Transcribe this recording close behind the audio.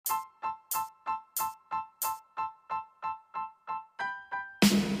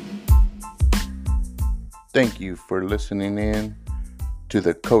Thank you for listening in to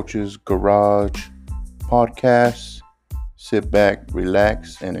the Coach's Garage podcast. Sit back,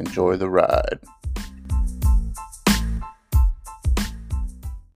 relax, and enjoy the ride.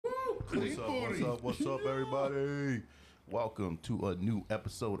 What's up, everybody? Welcome to a new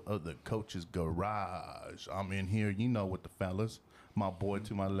episode of the Coach's Garage. I'm in here, you know, with the fellas. My boy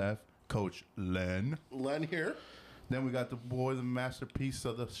to my left, Coach Len. Len here. Then we got the boy, the masterpiece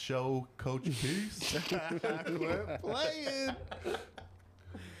of the show, Coach Peace. Quit playing.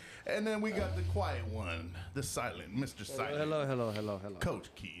 And then we got the quiet one, the silent, Mr. Silent. Hello. Coach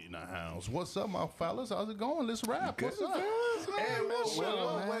Key in the house. What's up, my fellas? How's it going? Let's rap. What's up? Hey,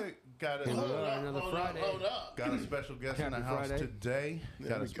 Wait. Got Another Friday. Hold up. a special guest in the Happy house Friday. today. There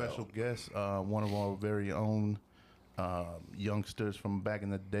Got we a special go. guest, one of our very own youngsters from back in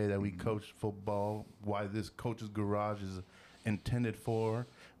the day that we coached football. Why this Coach's Garage is intended for,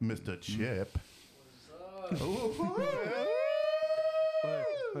 Mr. Chip.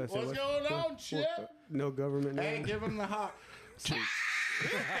 What's going on, Chip? No government Hey, name. give him the hot.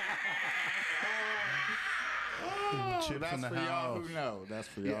 Chips That's in the for y'all house. who know. That's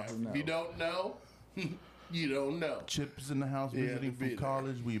for y'all who know. If you don't know, you don't know. Chip's in the house Yeah, visiting to be from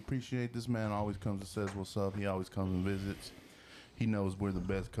college. We appreciate this man. Always comes and says what's up. He always comes and visits. He knows we're the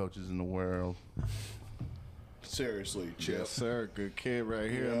best coaches in the world. Seriously, Chip. Yes, sir. Good kid right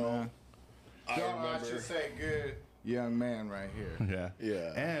here, You know, man. I I remember. should say good young man right here. Yeah.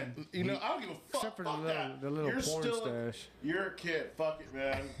 Yeah. And You know, I don't give a fuck. Except for fuck that. the little You're porn still, stash. You're a kid. Fuck it,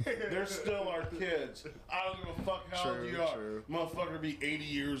 man. They're still our kids. I don't give a fuck how old True, you are. true. Motherfucker be 80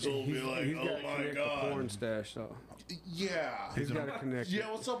 years old and be like, He's oh got to my connect the porn god. stash, though. Yeah. He's got to connect it. Yeah,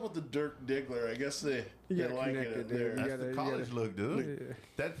 what's up with the Dirk Diggler? I guess they You like gotta it connect up it, there. dude. that's gotta- the you college gotta- look, dude.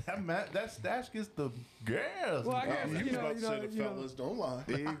 Yeah. That stash gets the girls. Well, I guess, He was you know, about to say the you know, fellas, don't lie.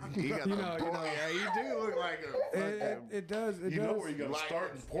 He got You the know, you boy. know. Yeah, you do look like a it does. It You does. know where you gotta Like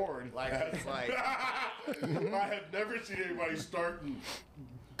start in it's- porn. like it's like I have never seen anybody starting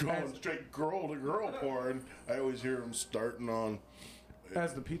going straight girl to girl porn. I always hear them starting on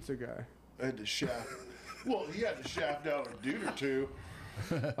As the pizza guy. I had to shaft. Well, he had to shaft out a dude or two.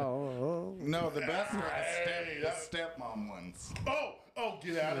 Oh. no. The best are Hey, the that- stepmom ones. Oh,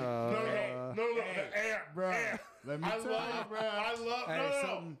 get out of here. No. Bro, Amp. let me I tell you, love, bro. I love, Hey, no.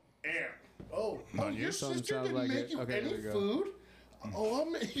 something- Amp. Oh, your Something sister sounds didn't like make it. you Okay, any there we go. food? Oh, I'll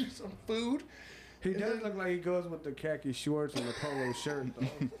make you some food. He does look like he goes with the khaki shorts and the polo shirt,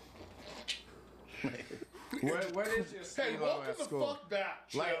 though. What is your Hey, style welcome at the school? fuck back,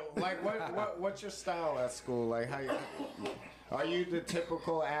 Chip. What's your style at school? Like how you, are you the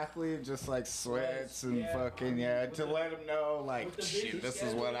typical athlete, just like sweats and fucking to let them know like With the shit, busy this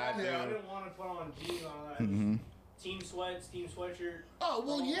is what I do. schedule, I didn't want to put on jeans and all that. Team sweats, team sweatshirt. Oh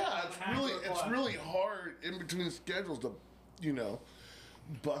well, yeah. It's Half really or it's what? really hard in between schedules to,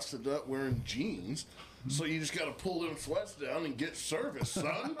 bust it up wearing jeans. So you just got to pull them sweats down and get service,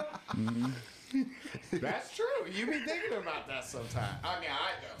 son. That's true. You be thinking about that sometimes. I mean,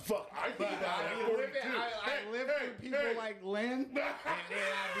 I don't. Fuck, I think But about I it. live it. I live through people like Lynn, and then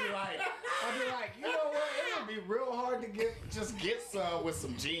I'd be like, you know what? It would be real hard to get some with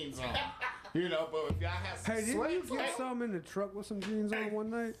some jeans on. You know, but if y'all had some Hey, didn't sweats you get on, some in the truck with some jeans on one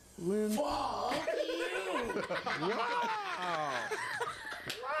night, Lynn? Fuck you. wow.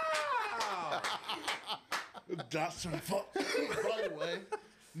 That's some fuck. By the way,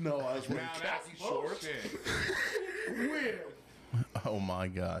 no, I was wearing Now that's khaki shorts. bullshit. Weird. Oh my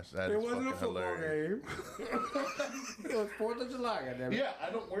gosh, that It is wasn't a fucking football hilarious. game. It was 4th of July, goddammit. Yeah, I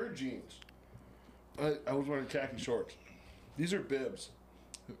don't wear jeans. I was wearing khaki shorts. These are bibs.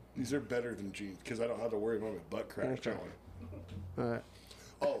 These are better than jeans because I don't have to worry about my butt crack showing. All right.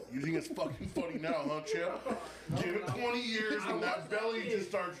 Oh, you think it's fucking funny now, huh, Chip? Give it 20 years and that belly just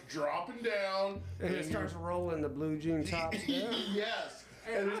starts dropping down. And it starts rolling the blue jean tops there. Yes.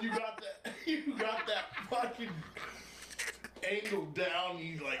 And then you got that fucking angle down.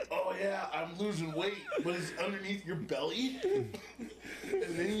 You're like, oh yeah, I'm losing weight, but it's underneath your belly.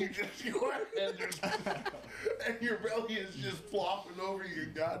 And then your head just, and your belly is just flopping over your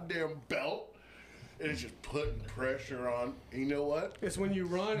goddamn belt. And it's just putting pressure on. And you know what? It's when you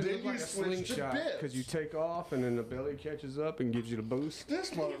run and Then it's like you a switch to slingshot bibs. because you take off and then the belly catches up and gives you the boost. This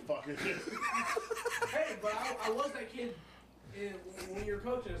motherfucker. Hey, but I was that kid. When you were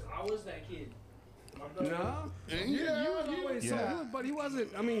coaching us, I was that kid. My brother- No, Yeah, you was always so yeah. good, but he wasn't.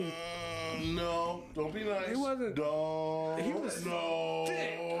 I mean, No, don't be nice. He wasn't- Don't. he was no.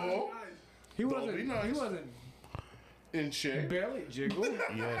 he Don't wasn't. be nice. He wasn't In shape. belly jiggle.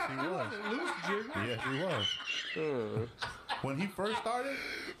 Yes, he was. Loose jiggle. Yes, he was. When he first started,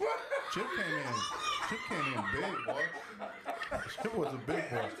 Chip came in. Shit came in big, boy. Shit was a big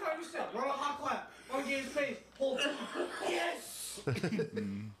boy. Every time you said, run a hot clap, on game's face, hold on. Yes!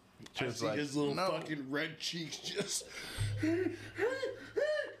 I see his little fucking red cheeks just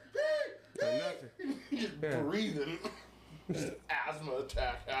just breathing. Just asthma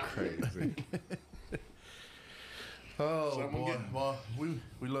attack happening. Crazy. Oh, Someone boy. get- Well,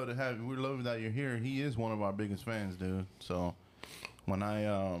 we love to have you. We love that you're here. He is one of our biggest fans, dude. So when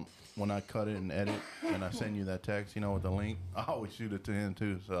I cut it and edit and I send you that text, with the link, I always shoot it to him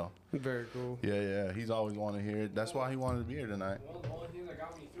too. So Very cool. yeah, he's always wanted to hear it. That's why he wanted to be here tonight. One of the only things that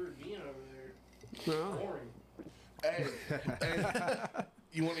got me through being over there. No. Boring. Hey,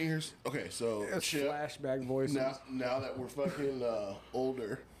 you want to hear? Okay, so It's Chip, flashback voices. now that we're fucking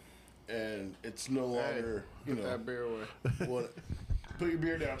older, and it's no longer That beer away. what. Put your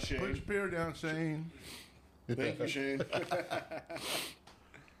beer down, Shane. Put your beer down, Shane. Thank you, Shane.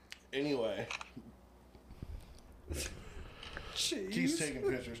 Anyway, he's taking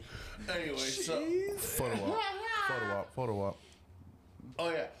pictures. Anyway, so Photo op. oh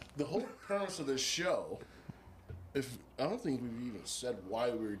yeah, the whole premise of this show. If I don't think we've even said why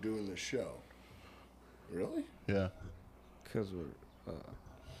we were doing this show. Really? Yeah. Because we're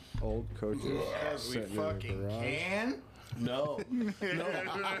old coaches. As we sitting in the fucking garage. can. No.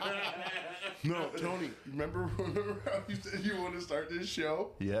 No, Tony. Remember how you said you want to start this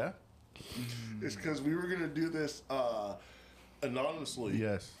show? Yeah. It's because we were gonna do this anonymously.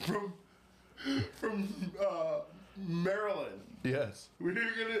 Yes. From Maryland. Yes. We were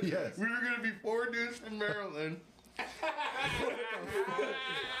gonna Yes. we were gonna be 4 dudes from Maryland.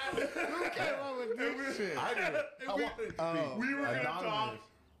 Who came up with this shit? I did it. I wanted it to be We were gonna talk anonymous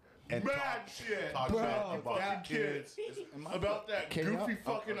and mad shit talk about shit the fucking kids. About that goofy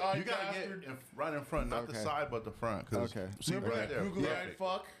fucking eye You gotta bastard. get right in front, not the Okay. side, but the front. 'Cause Okay. See Remember right that there. googly eyed Perfect.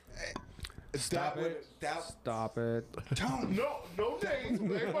 fuck? Stop That it. Stop it. No names.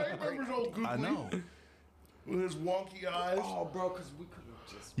 Everybody remembers old googly. I know. With his wonky eyes. Oh, bro, because we could have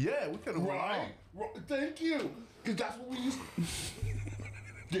just. Yeah, we could have went Right? Thank you. Because that's what we used to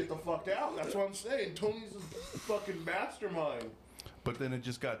get the fuck out. That's what I'm saying. Tony's a fucking mastermind. But then it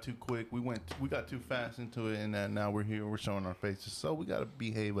just got too quick. We got too fast into it, and then now we're here. We're showing our faces, so we gotta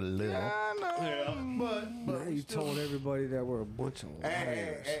behave a little. Yeah. Now you told everybody that we're a bunch of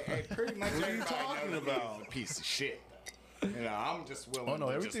liars. Hey, pretty much What are you everybody talking knows about? he's a piece of shit. I'm just willing Oh, no,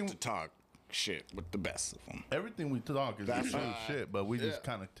 to everything- just to talk shit with the best of them. Everything we talk is the That's true right. shit, but we just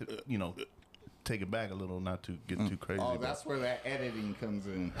kind of take it back a little, not to get too crazy. Oh, but that's where that editing comes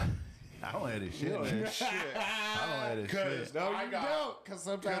in. I don't edit shit, man. I don't edit shit. No, I you got- don't. Because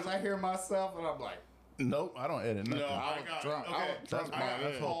sometimes I hear myself and I'm like, Nope, I don't edit nothing. No, I was got drunk. I Okay, was drunk I by got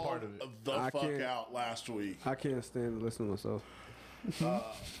then. called Part of it. the I fuck can't- out last week. I can't stand to listen to myself.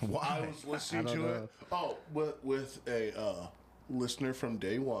 I was listening I don't to know. it. Oh, with a listener from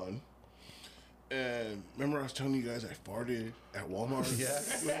day one. And remember, I was telling you guys I farted at Walmart.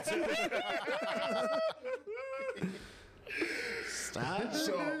 stop.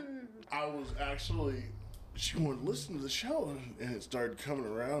 So I was actually, she wanted to listen to the show, and it started coming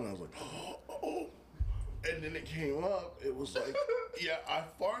around. I was like, oh. And then it came up. It was like, yeah, I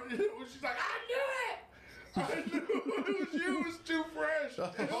farted. She's like, I knew it. It was you. It was too fresh.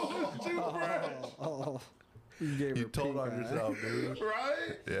 It was too fresh. Oh, you gave You her told pink on eye. yourself, dude.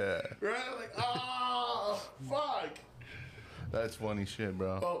 Right? Yeah, Right? Like, fuck. that's funny shit,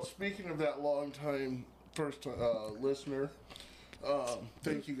 bro. Oh, speaking of that long time first listener,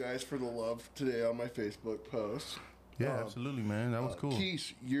 thank you guys for the love today on my Facebook post. Yeah, absolutely, man. That was cool.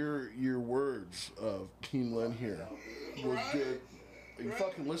 Keith, your words of Team Len here was good. Are you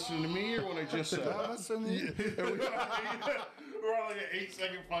fucking listening to me or when I just said? I'm listening. We're on like an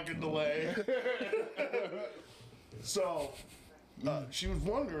 8-second fucking delay. So, she was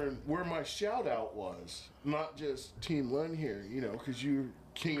wondering where my shout out was. Not just Team Len here, because you're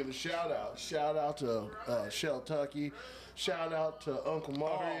king of the shout out. Shout out to Shell Tucky. Shout out to Uncle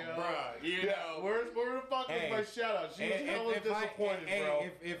Mario. bruh, where the fuck was my shout out? She was hella disappointed, bro.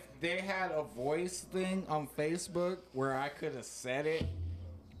 If they had a voice thing on Facebook where I could have said it,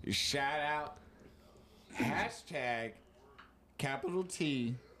 shout out, hashtag, capital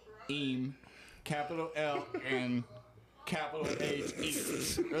T, EAM, capital L, and capital H,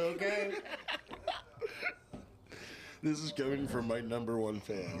 E. Okay? This is coming from my number one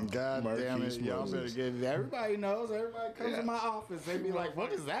fan. God damn it, Marquise y'all better Moses. get it. Everybody knows. Everybody comes to my office. They be like,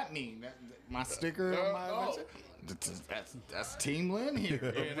 "What does that mean?" My sticker on my no. that's Team Lynn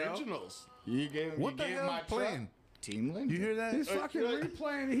here. You know? Originals. You gave What you the gave hell my is playing? truck. Team Lynn. You hear that? He's fucking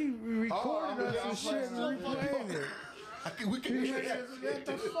replaying. He recorded us and shit and replaying it. We can hear What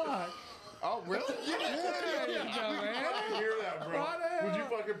the fuck? Oh, really? There you go, man. I didn't hear that, bro. What the hell? Would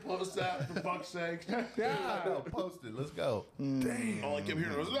you fucking post that for fuck's sake? Yeah. No, post it. Let's go. Damn. All I kept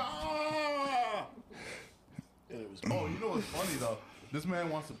hearing was, ah! And it was, Oh, you know what's funny though? This man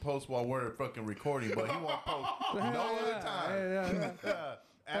wants to post while we're fucking recording, but he won't post no other time. Yeah.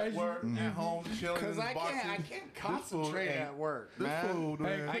 At work, at home, chilling in Because his I boxes. can't concentrate at work, This man. food,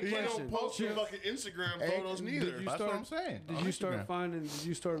 man. I he can't. don't post your fucking Instagram photos neither. you That's start- what I'm saying. Did On you start Instagram. finding? Did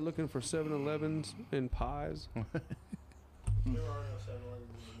you start looking for 7-Elevens and pies? There are no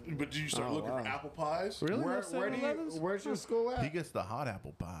 7-Elevens. But did you start Oh, looking wow. for apple pies? Really? Where, No where do 7-Elevens? you, where's your school He at? gets the hot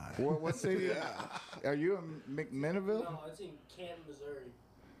apple pie. What city? Are you in McMinnville? No, it's in Canton, Missouri.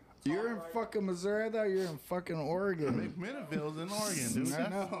 You're in fucking Missouri, though? You're in fucking Oregon. McMinnville's in Oregon, dude. I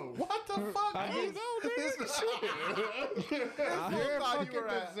know. What the fuck? I You know this shit. You're in thought you fucking were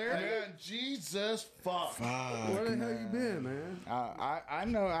at- Missouri? Man, Jesus fuck. Where the hell you been, man? I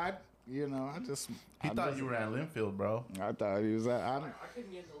know. I just. He thought you were at Linfield, bro. I thought he was at. I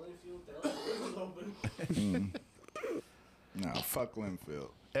couldn't get into Linfield. The elevator was open. No, fuck Linfield.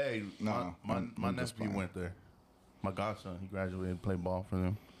 Hey, No, my I'm just nephew fine. went there. My godson, he graduated and played ball for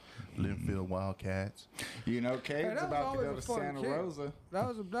them. Linfield Wildcats. You know, Cade's Hey, that was about to always go a to fun Santa camp. Rosa. That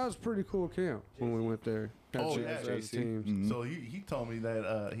was a pretty cool camp when we went there. Oh, As- yeah, as JC. teams. So he told me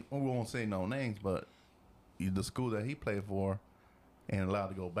that we won't say no names, but the school that he played for ain't allowed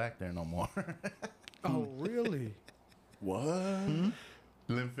to go back there no more. Oh, really? What?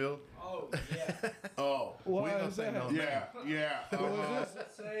 Linfield. Oh, yeah. Oh. We ain't Why gonna is say that? no Yeah, yeah. What does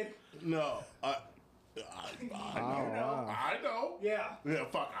it say? No. I know. Yeah. Yeah,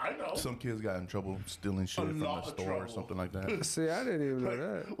 fuck, I know. Some kids got in trouble stealing shit A from lot the of store or trouble. something like that. See, I didn't even know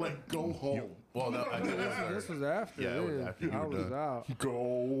that. Like, go home. Well, no, I This was after. Yeah, it was then. after you I were was done. out. Go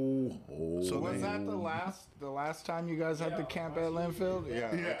home. So Was they- that the last time you guys had to camp at Linfield?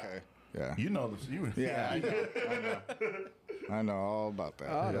 Yeah. Yeah. Okay. Yeah. You know this. You Yeah, I know all about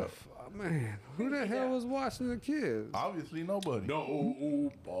that. Man, who the hell was watching the kids? Obviously nobody.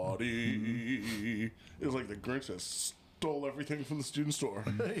 Nobody. It was like the Grinch that stole everything from the student store.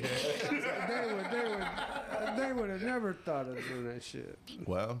 They would have never thought of doing that shit.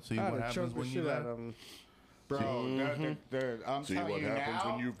 Well, see I'd what have happens choked the when you shit out left. of them. Bro, I'm See telling what you happens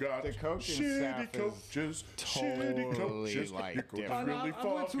now, when you've got the coaching shitty staff coaches, totally, shitty coaches. like, Your coach different. really I went to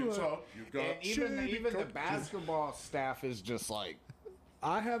fucking a- suck. You've got and even shitty the coaches. basketball staff is just like,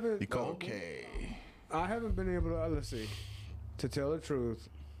 I haven't. You call okay. I haven't been able to. Let's see. To tell the truth,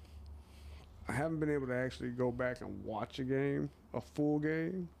 I haven't been able to actually go back and watch a game, a full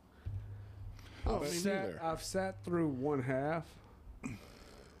game. me neither. I've sat through one half.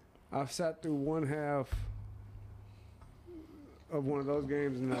 I've sat through one half of one of those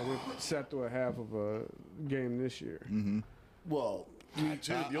games, and I sat through a half of a game this year. Well, me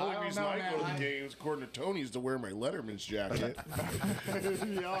too. The I only don't reason know, I go to man. the games, according to Tony, is to wear my Letterman's jacket.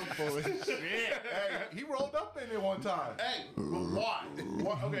 Y'all full of shit. Hey, he rolled up in it one time. Hey, but why?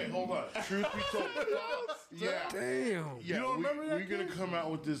 Okay, hold on. Truth be told, yeah. Damn. Yeah, don't remember that, we're gonna come out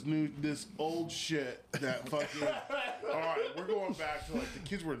with this old shit that fucking. All right, we're going back to like the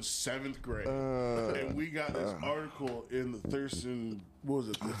kids were in 7th grade, and we got this article in the Thurston. What was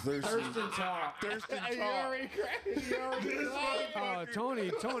it? The Thurston Talk. Thurston You Talk. already cried. This motherfucker- Tony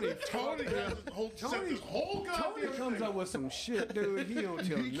Tony got this whole set this whole Tony goddamn comes thing. up with some shit, dude. He don't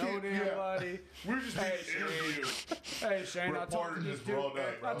tell He no can't- damn yeah. body. We're just Hey, being interviewed. Hey Shane, I talked to Reporter this just dude. rolled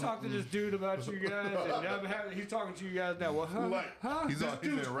up, bro. I talked to this dude about you guys, and he's talking to you guys now. Well, huh? Like, Huh? He's on,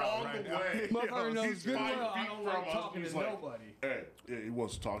 he's Dude's in route on right the now. way. Motherfucker knows He's good and 5 well I feet don't from like us. talking He's to like, nobody. Hey, yeah, he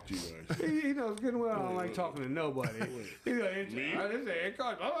wants to talk to you guys. He knows good and well I don't like talking to nobody. He's like, Me?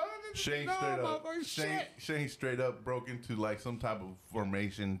 Shane no, straight up. motherfucker, shit. Shane straight up broke into like some type of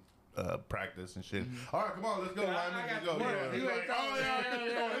formation practice and shit. All right, come on, let's go, lineman. Let's go. Yeah. He's like, oh, yeah.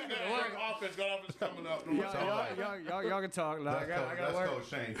 Offense, got offense coming up. Y'all can talk. Like, I got That's work. Coach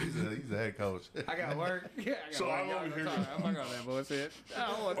Shane. He's a head coach. I got work. Yeah, I got So work. I'm Y'all over can here- talk. I'm not gonna that bullshit. I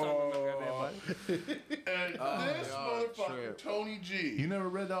don't want to talk to no goddamn body. And this motherfucker, Tony G. You never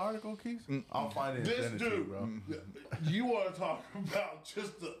read the article, Keith? I'll find it and This send it to you, dude, bro. you want to talk about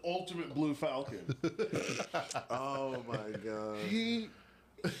just the ultimate blue falcon. Oh my god. He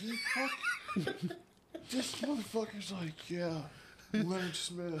fucking, this motherfucker's like, yeah, Leonard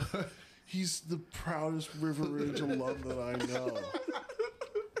Smith, he's the proudest River Ridge alum that I know.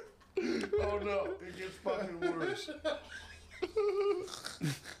 Oh no, it gets fucking worse.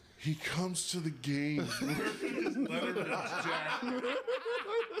 He comes to the game wearing his Letterman's jacket.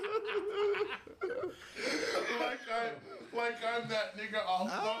 like I'm that nigga off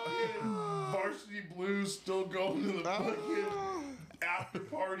fucking Varsity Blues still going to the fucking after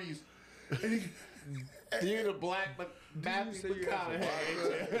parties. You the black but Matthew McConaughey.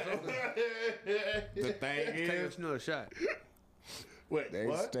 The thing Take is, another shot. Wait, they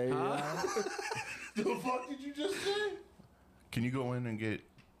what? stay around. The fuck did you just say? Can you go in and get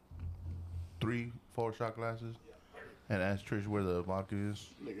 3-4 shot glasses and ask Trish where the vodka is?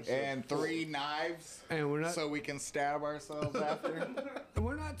 Nigga said, And 3 knives, And we're not. so we can stab ourselves after.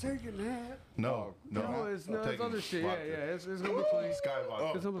 We're not taking that. No. No, it's Taking other shit. vodka. Yeah, it's gonna be clean. Sky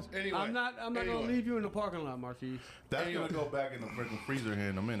vodka. It's almost- Anyway, I'm not anyway. gonna leave you in the parking lot, Marquis. That's gonna go back in the freaking freezer here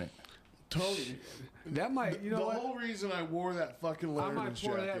in a minute. Tony, That might, you the know what? whole reason I wore that fucking I Letterman might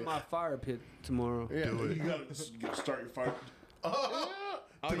pour that jacket. in my fire pit tomorrow. Yeah, you gotta start your fire.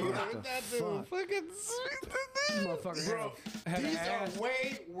 Oh, you heard that dude? Fucking Motherfucker, Bro, had these an ass. are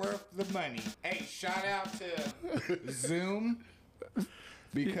way worth the money. Hey, shout out to Zoom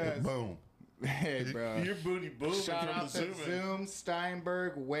because Boom. hey, bro. your booty booming Shout from out the to zoom. Zoom,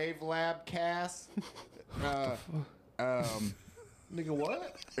 Steinberg, Wave Lab Cast. Nigga,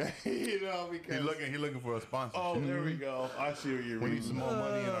 what? You know, because He looking for a sponsor. Oh, there we go. I see what you're We need reading. some more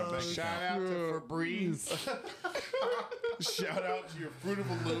money in our bank shout account. out to Febreze. Shout out to your Fruit of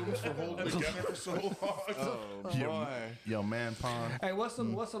the Looms for holding together for so long. Oh, boy. Yo, man, pond. Hey, what's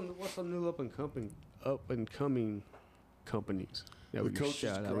some new up and coming companies? Yeah, we can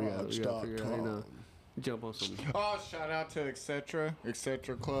shout out. We gotta figure out, jump on some. Oh, shout out to etc.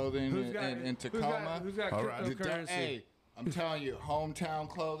 Clothing in Tacoma. Who's got All right. cryptocurrency? Hey, I'm telling you, hometown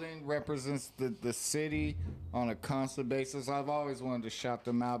clothing represents the city on a constant basis. I've always wanted to shout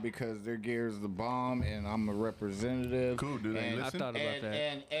them out because their gear is the bomb, and I'm a representative. Cool, do they And- listen? I thought about that.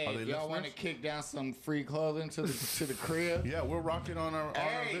 And hey, Are they if y'all want to listeners? kick down some free clothing to the crib, Yeah, we're rocking on our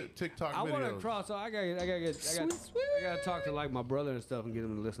Hey. TikTok I videos. want to cross. So I gotta talk to like my brother and stuff and get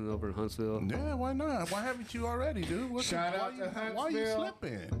him to listen over in Huntsville. Yeah, why not? Why haven't you already, dude? Shout out to Why you Huntsville.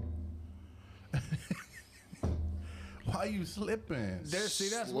 slipping? Why you slipping? See,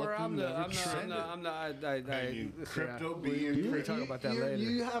 that's where I'm the. Crypto We being can talk about that you, later.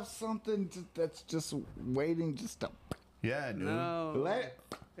 you have something that's just waiting just to. Yeah, dude. No, Let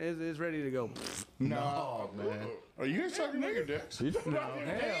it's ready to go. No, man. Are you guys talking about your dicks? No, hell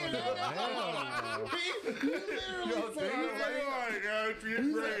no, hell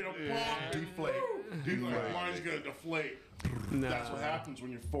Ready to pop. Deflate. Dude, like, mine's gonna deflate. no. That's what happens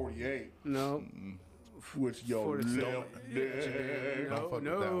when you're 48. No, With your 46. left dick. Don't fuck with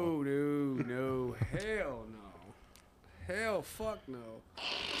that no, one. dude, no, hell no, hell fuck no.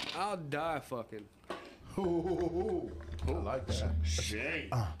 I'll die fucking. I like that. Shame.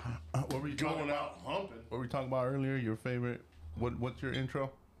 What were you talking Going about? out humping. What were we talking about earlier? Your favorite? What's your intro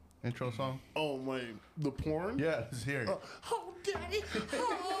song? Oh, my. The porn? Yeah, let's hear it. Oh, daddy.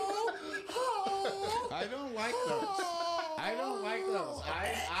 Oh, I don't like those. I don't like those.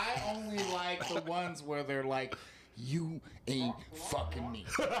 I only like the ones where they're like, you ain't fucking me.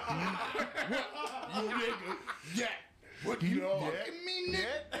 You nigga. Yeah. What you Fucking me,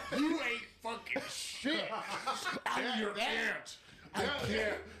 nigga. You ain't fucking shit. I'm your aunt. I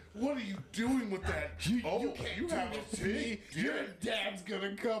can't. What are you doing with that? You You can't do have this a to me. big Your dick. dad's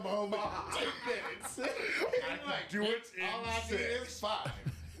gonna come home in 10 minutes. I can do it in All I need 6. is 5.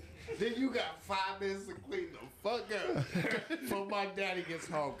 Then you got 5 minutes to clean the fuck up before my daddy gets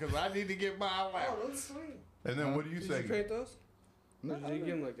home, because I need to get my allowance. That's sweet. And then what do you Did say? you paint those? No, you get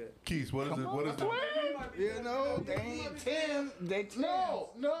them like that. Keys, what is it? What is it? You know, they ain't 10. They 10.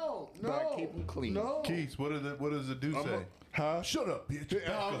 No. But I keep them clean. No. Keys, what does the dude say? Huh? Shut up, bitch.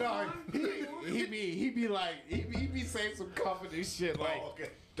 Oh no, he be like he be saying some confident shit like, okay.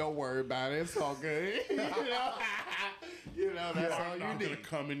 don't worry about it, it's all good. you know, that's all I'm you not gonna need.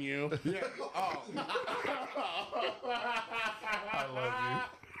 come in you. Yeah. Oh,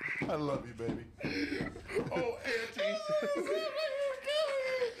 I love you, baby. Oh, auntie.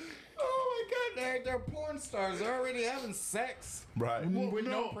 oh my God, they're porn stars. They're already having sex Right. with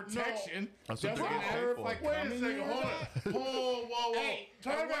no no, protection. That's what Doesn't they're getting matter paid if I for. Wait come a in second, here hold or on. not. Whoa. Hey,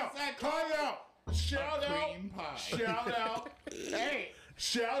 Time what's out. that Time called? out. Shout Cream out. pie. Shout out. Hey.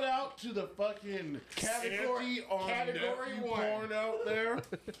 Shout out to the fucking Category- auntie on category nephew 1. porn out there.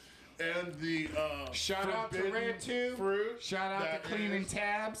 And the Shout out to forbidden Red Tube. fruit. Shout out that to cleaning is-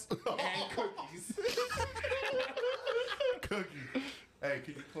 tabs and cookies. Cookie. Hey,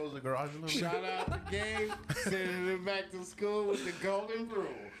 can you close the garage a little bit? Shout out to Gabe sending him back to school with the golden rule.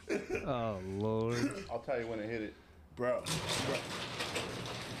 Oh Lord. I'll tell you when it hit it. Bro.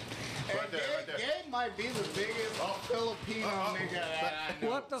 Right there, right there. Gabe might be the biggest Filipino nigga that I know.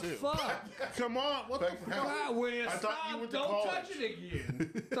 What the too. fuck? Come on. What the fuck? God, William, I thought you stop! went to Don't college. touch it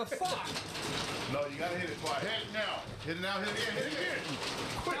again. The fuck? No, you gotta hit it twice. Head now. Hit it now. Hit it again. Hit it again.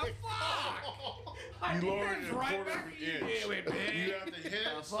 Quick. You lowered it a right quarter back of an in. inch. Yeah, wait, man. You have to hit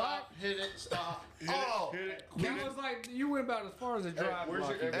it, stop, hit it, stop. Hit Oh. it, That was like you went about as far as the drive where's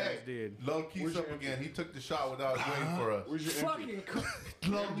block your- you guys Hey, did. load keys up again. He took the shot without waiting for us. Where's your empty?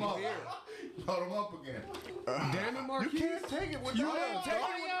 Fucking Load him up. Load him up again. damn it, Marquis. take it with You ain't taking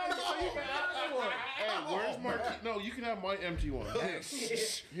it so you can have one. Hey, where's Marquis? No, you can have my empty one. Here.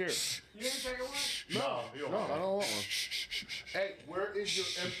 You ain't taking one? No, No, I don't want one. Hey, where is your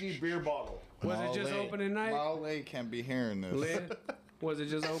empty beer bottle? Was it just Molly. opening night? Molly can't be hearing this. Lynn? Was it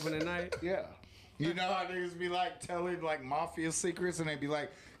just opening night? Yeah. You know how niggas be like telling like mafia secrets, and they be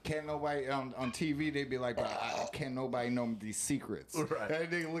like, can't nobody on TV? They be like, can't nobody know these secrets. Right. That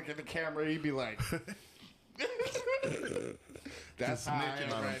nigga look at the camera, he be like, that's how I Snitching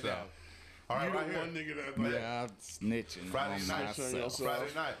am on right himself. All right, You right the here. one nigga that now. like, Yeah, I'm snitching. Friday on night. myself.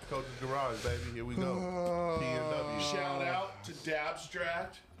 Friday night. Coach's Garage, baby. Here we go. P&W. shout out to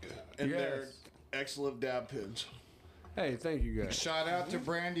Dabstract and their Yes. excellent dab pins. Hey, thank you guys. Shout out to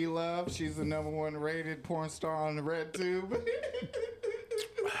Brandy Love. She's the #1 rated porn star on the Red Tube.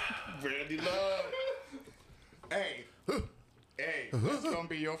 Brandy Love. Hey, that's gonna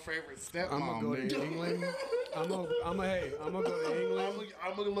be your favorite stepmom. I'm gonna go nigga. to England. I'm gonna go to England.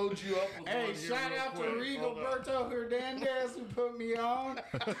 I'm gonna load you up with Hey, one here shout real out to quick. Hold on. Rigoberto Hernandez who put me on.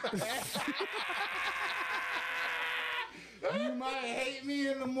 You might hate me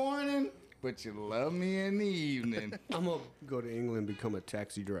in the morning, but you love me in the evening. I'm gonna go to England and become a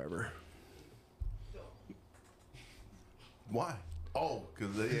taxi driver. Why? Oh,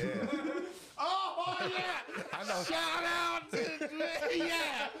 because, yeah. Oh yeah! I know. Shout out to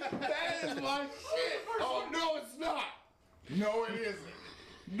yeah, that is my shit. Oh no, it's not. No, it isn't.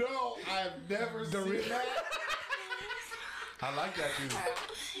 No, I've never seen that. I like that dude.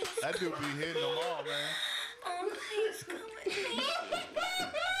 That dude be hitting them all, man.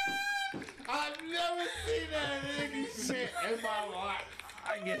 I've never seen that nigga shit in my life.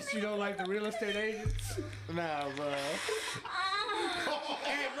 I guess you don't like the real estate agents. Nah, bro.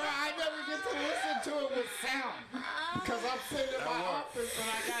 Hey, bro, I never get to listen to it with sound. Because I'm sitting in my office and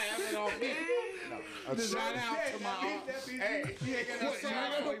I gotta have it on me. Shout out to my Hey, you ain't got no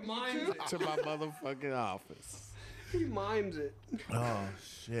sound He mimes it. to my motherfucking office. He mimes it. Oh,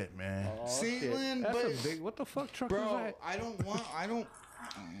 shit, man. See, Lynn, That's but a big. What the fuck truck is bro, that? I don't.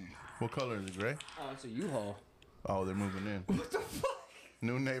 What color is it, gray? Oh, it's a U-Haul. Oh, they're moving in. What the fuck?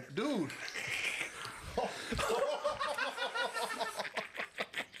 New neighbor. Dude.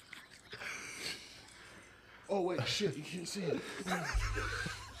 Oh wait, shit! You can't see it.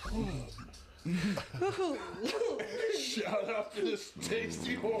 Shout out to this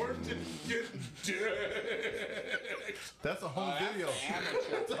tasty orange and getting dick. That's a home video.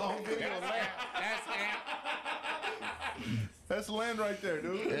 That's a home video. That's land right there,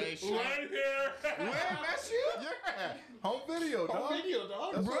 dude. Hey, Right here. that's you? Yeah. Home video, dog. Video,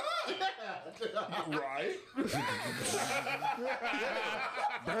 dog. Right.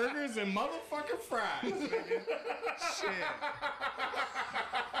 Burgers and motherfucking fries. Nigga. Shit.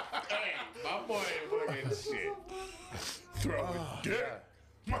 Hey, my boy ain't fucking shit. Throw a dick.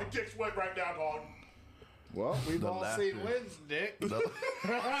 My dick's wet right now, dog. Well, we've all laughter. seen Lynn's dick.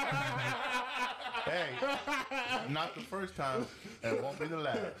 Hey, not the first time, and it won't be the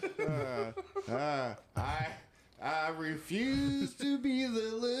last. I refuse to be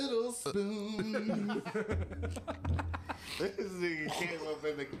the little spoon. This nigga came up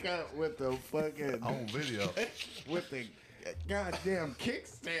in the cut with the fucking Home video. with the goddamn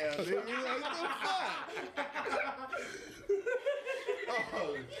kickstand. Nigga. Like the fuck?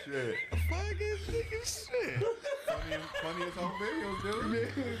 Oh, shit. Fucking nigga shit. Funniest home videos, dude.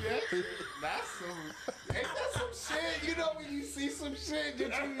 That's some. Ain't that some shit? You know when you see some shit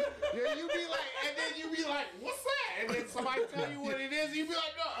that you be like, and then you be like, what's that? And then somebody tell you what it is, you be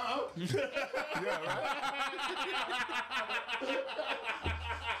like, no. You be like,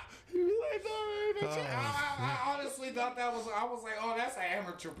 no, that shit. I honestly thought that was. I was like, oh, that's an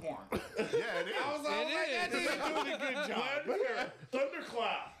amateur porn. Yeah, it is. I was like, that nigga doing a good job.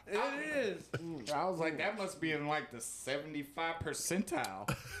 Thunderclap. It is. I was like, that must be in like the 75 percentile.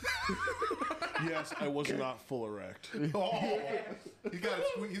 Yes, I was not full erect. Oh, he's got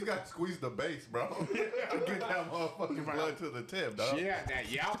to squeeze the base, bro. Get that motherfucking blood to the tip, dog. She had that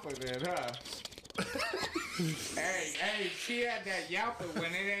yappa then, huh? hey, she had that yappa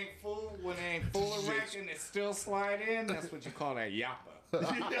when it ain't full erect and it still slide in. That's what you call that yappa.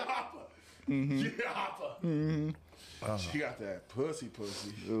 Yappa. Yappa. She got that pussy.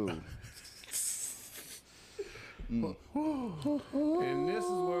 Ooh. And this is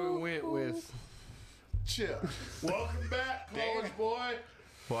where we went with Chill. Welcome back, college boy.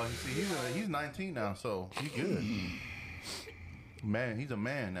 Well, you see, he's 19 now, so he good. Man, he's a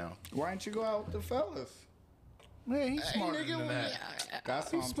man now. Why don't you go out with the fellas? Man, he's smarter than that.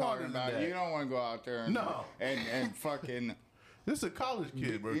 That's what I'm smarter talking than about. that. You don't want to go out there and fucking. This is a college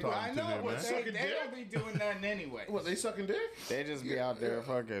kid we're I talking to know, there, but man. they don't be doing nothing anyway. What, they sucking dick? They just be out there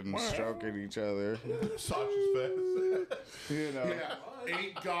fucking stroking each other. Sausage fest. You know. Yeah.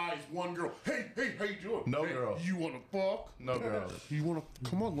 8 guys, 1 girl. Hey, how you doing? No Hey, girl. You wanna fuck? No girl. You wanna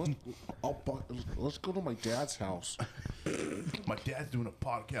come on? Let's go to my dad's house. My dad's doing a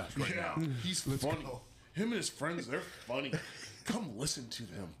podcast right Yeah, now. he's funny. Him and his friends, they're funny. Come listen to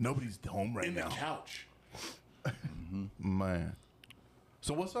them Nobody's home right in the now. couch. Man.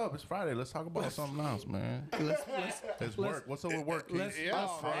 So what's up? It's Friday. Let's talk about something else, man. It's work. What's up with work, Keith?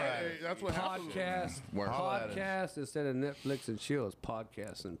 Friday. That's what happens. Podcast instead of Netflix and chill is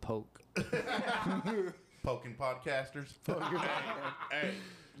podcast and poke. Poking podcasters. Hey,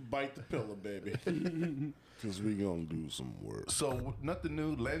 bite the pillow, baby. Cause we gonna do some work. So nothing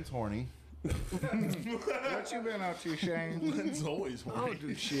new. Len's horny. What you been up to, Shane? It's always I horny. don't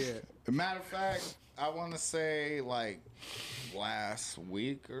do shit. Matter of fact, I want to say like last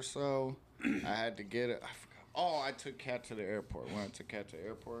week or so, I had to get it. I forgot. Oh, I took Kat to the airport. When I took Kat to the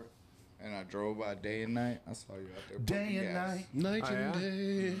airport, and I drove by day and night, I saw you out there. Day pumping and gas. night. Night Oh,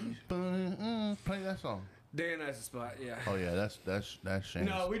 and day. Play that song. Day and night's a spot, yeah. Oh yeah, that's Shane.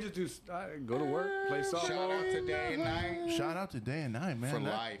 No, we just do go to work, play softball. Shout out to day and night. Shout out to Day and Night, man. For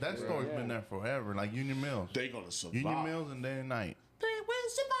that life, that bro. story's been there forever. Like Union Mills. They gonna survive. Union Mills and Day and Night.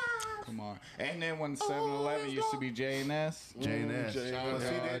 Come on. And then when 7-Eleven used to be J&S. J&S. J&S. But see,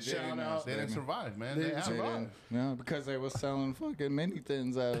 they, Shout out. they didn't survive, man. They They didn't. No, because they was selling fucking many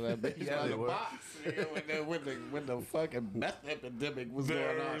things out of that bitch Yeah, by they the were. box. When the fucking meth epidemic was going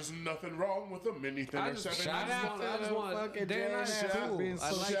on. There's nothing wrong with a mini thing. I just shout out. I just want Fucking day and night is J&S cool. being I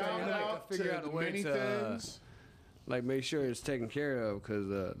so like Shout to out figure to out a the way many to things. like make sure it's taken care of because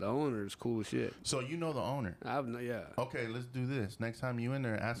the owner is cool as shit. So you know the owner. I've yeah. Okay, let's do this. Next time you in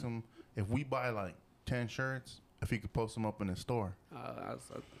there, ask him if we buy like 10 shirts, if he could post them up in his store.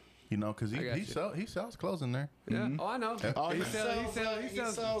 You know, because I got he you. sells clothes in there. Yeah. Oh, I know. Oh, he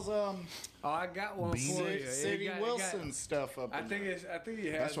sells. Oh, I got one for you. City It got- Wilson stuff up. I in think he has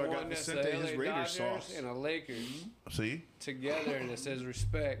That's why I got one that's Vicente the his LA Raider Dodgers sauce. and a Lakers See? together, and it says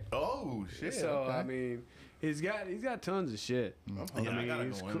respect. Oh shit. So okay. I mean, he's got tons of shit. Yeah, I mean, I gotta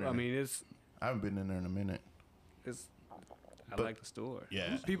it's go in cool. there. I mean, it's I haven't been in there in a minute. I like the store.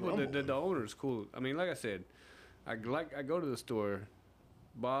 Yeah. People, the owner's cool. I mean, like I said, I go to the store.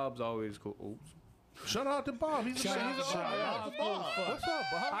 Bob's always cool. Oops. Shout out to Bob. He's Shout out to Bob. Bob's cool as fuck. What's up,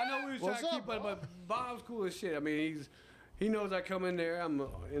 Bob? I know we was trying to keep up, but Bob's cool as shit. I mean, he knows I come in there. I'm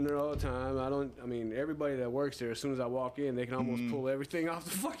in there all the time. I mean, everybody that works there, as soon as I walk in, they can almost pull everything off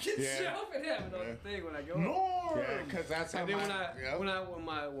the fucking shelf and have it on the thing when I go. Yeah, because that's how And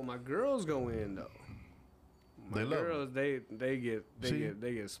then when my girls go in though, They love girls they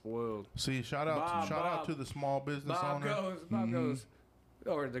get spoiled. See, shout out to the small business Bob owner. goes,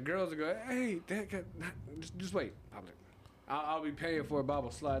 or the girls will go, hey, just wait. I'll be paying for it. Bob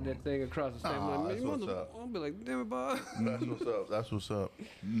will slide that thing across the stage. Aw, that's what's up. I'll be like, damn it, Bob. That's what's up. That's what's up.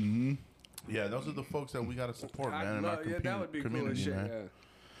 Yeah, those are the folks that we got to support, man. In our that would be cool as community, shit. man.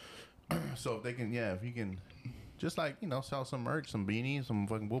 Yeah. So if they can, if you can, just like sell some merch, some beanies,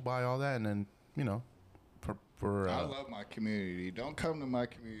 we'll buy all that, and then for I love my community. Don't come to my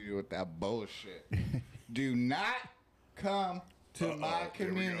community with that bullshit. Do not come to my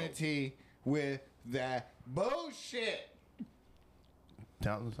community with that bullshit.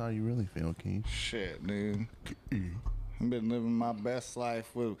 tell us how you really feel, Keith. Shit, dude. I've been living my best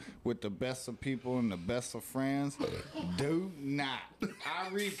life with the best of people and the best of friends. Do not. I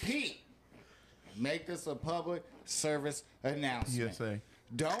repeat. Make this a public service announcement. Yes, sir.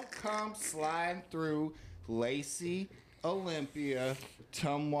 Don't come sliding through Lacey, Olympia,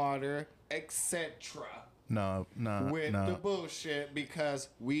 Tumwater, etc. No, with the bullshit because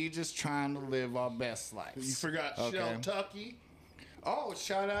we just trying to live our best lives. You forgot Shell Tucky. Oh,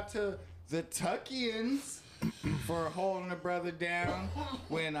 shout out to the Tuckians for holding a brother down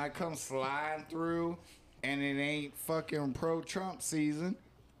when I come sliding through and it ain't fucking pro-Trump season.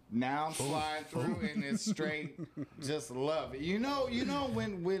 Now I'm sliding through and it's straight just love it. You know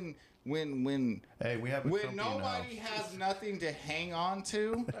when hey, we have a when Trumpian nobody now. has nothing to hang on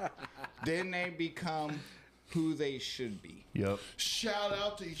to, then they become who they should be. Yep. Shout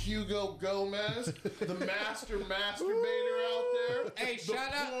out to Hugo Gomez, the master masturbator out there. Hey, the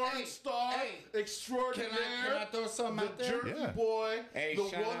shout out- porn hey, star hey. extraordinaire. Can I throw something the out there? jerky Yeah. boy, Hey, the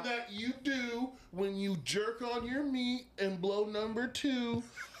shout one out- that you do when you jerk on your meat and blow number 2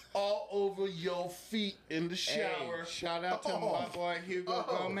 all over your feet in the shower. Hey, shout out to my boy Hugo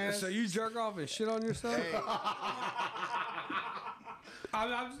Gomez. So you jerk off and shit on yourself? I'm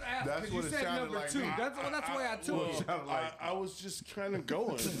just asking That's because you what it said sounded number like 2. me. That's the way I took it. I was just kind of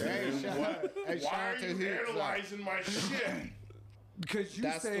going. Hey, shout Why out are to you Hugo. analyzing my shit? Because you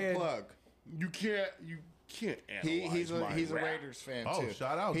That's said the plug. You can't analyze He's my a rap. Raiders fan Oh, too.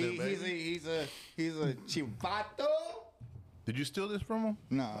 shout out there, baby. He's a chivato. Did you steal this from him?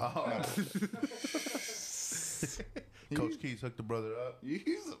 No, Coach Keys hooked the brother up.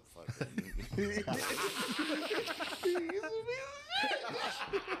 he's a fucking.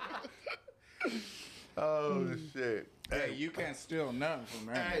 Oh shit! Hey, you can't steal nothing from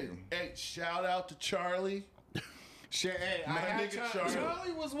that. Hey, hey, shout out to Charlie. Shit, hey, My nigga Charlie.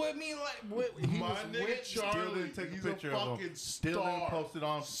 Charlie was with me like My nigga Still Charlie, didn't take a he's picture a of fucking him. Still didn't star. post it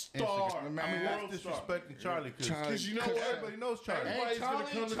on Star. Instagram. I mean, Man, that's world star. disrespecting Charlie Because you know what? everybody knows Charlie. Hey, Everybody's gonna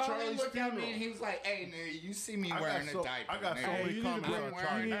come to Charlie's looked at me funeral. and he was like, "Hey, nigga, you see me I got wearing so- a diaper? I got so nigga. many I'm comments on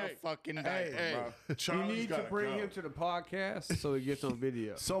wearing Charlie. a fucking diaper, bro." Charlie's you need to gotta bring come. him to the podcast so he gets on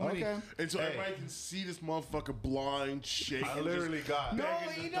video. So many. Okay. And so Hey. everybody can see this motherfucker blind, shaking. I literally got. No,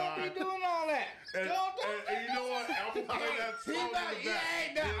 begging he to don't die. be doing all that. And, Don't do and, and you know what? I'm gonna play that He song not- in the back. he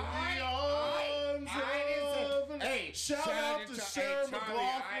ain't that- In the arms I didn't of- say- hey, shout out to hey, Sarah Charlie,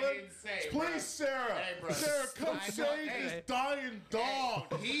 McLaughlin. I didn't say, Please, bro. Sarah. Hey, bro. Sarah, come I know- save hey. this dying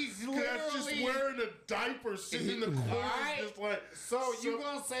dog. He's That's just literally. wearing a diaper, sitting in the corner, Alright. just like. So you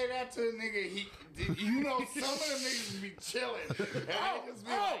gonna say that to a nigga? You know some of them niggas be chilling. And they just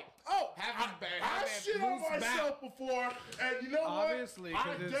be like, I shit on myself before, and you know Obviously, what? I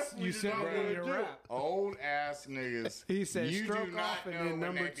 'cause it's- definitely you did said not it in want your to do. rap. old ass niggas. He said You do stroke not off and know then when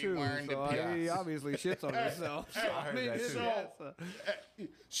number they be 2. wearing the So he obviously shits on himself. So, I heard that too. So,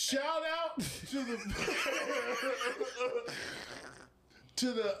 shout out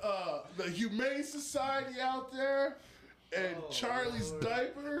to the Humane Society out there and Charlie's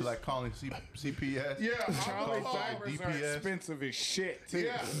diapers. Like calling CPS. Yeah, Charlie I'm diapers are DPS. expensive as shit too.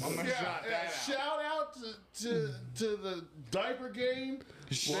 Yeah, I'm gonna shout that out. Shout out to the diaper game.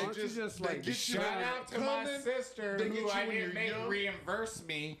 Why don't you just, like, Shout out to my sister They get who you I when didn't you're make young. reimburse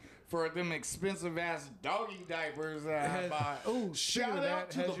me for them expensive ass doggy diapers that I bought. Oh, Shout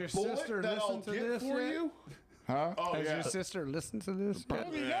out to has the your bullet sister that I'll listened to get this for yet? you. Huh? Oh Has yeah. your sister listened to this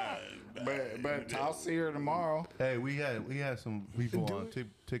yet? But I'll see her tomorrow. Hey, we had some people on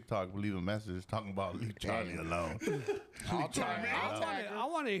TikTok leave a message talking about leave Charlie alone. I'll try. I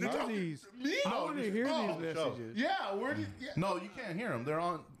want to hear these. Me? I want to hear Oh, these messages. Yeah, where did? Yeah. No, you can't hear them. They're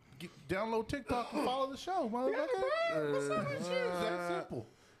on. Download TikTok and follow the show, motherfucker. What's up with you? It's that simple.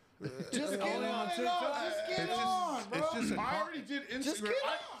 Just get Only on on TikTok. Just get on, bro. It's just a I already did Just Instagram.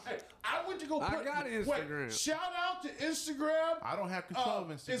 get I went to go put. I got Wait, Instagram. shout out to Instagram. I don't have control of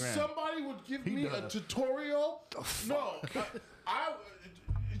Instagram. If somebody would give He me a does. tutorial, no. I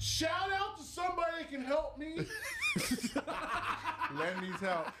shout out to somebody that can help me. Len needs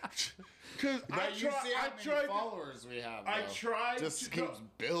help. Cause I But you see how many tried. followers we have. I bro. tried. Just to keeps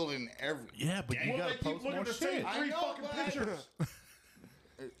building every. Yeah, but you Well, gotta they keep post looking more to say shit. I 3 know, fucking but- pictures.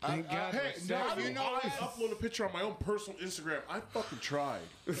 Thank God. Hey, for now sex. you know I upload a picture on my own personal Instagram. I fucking tried.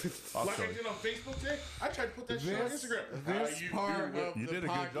 Like I did on Facebook today. I tried to put that shit on Instagram. This part of You the did a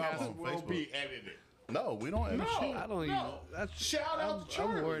good job podcast on will Facebook. be edited. No, we don't edit No. shit. I don't No. even. That's, Shout out to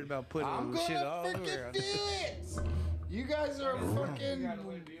Charlie. I'm worried about putting I'm shit gonna all freaking over. do it. You guys are fucking.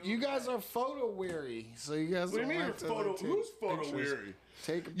 You guys are photo weary, so you guys What do you don't mean you're like to photo? take Who's photo pictures. weary?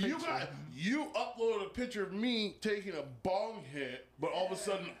 Take a picture. You upload a picture of me taking a bong hit, but all of a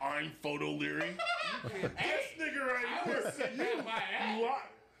sudden I'm photo leery. This nigga right here. Sit down my ass.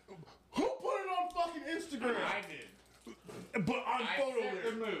 Who put it on fucking Instagram? I did. But I'm I photo set the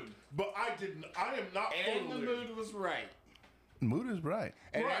leery. mood, But I didn't. I am not and photo the leery. mood was right. Mood is bright.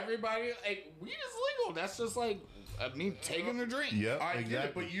 And Right. everybody, like, weed is legal. That's just like me taking a drink. Yep, I get it,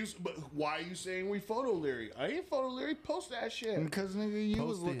 exactly. but why are you saying we photo leery? I ain't photo leery. Post that shit. Because nigga, you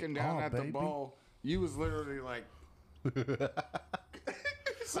was Post it looking down all, at the baby. ball. You was literally like.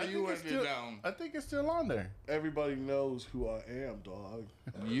 So you it's wasn't still, down. I think it's still on there. Everybody knows who I am, dog.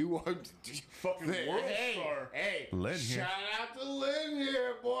 You were Fucking world hey, star. Hey, Lynn here. shout out to Lynn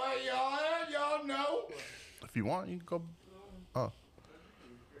here, boy. Y'all know. If you want, you can go. Oh,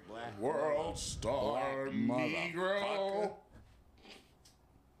 World star Negro.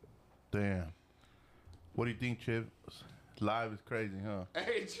 damn. What do you think, Chip? Live is crazy, huh?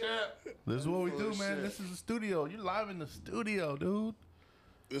 Hey, Chip. This is what we do, Full man. shit. This is the studio. You're live in the studio, dude.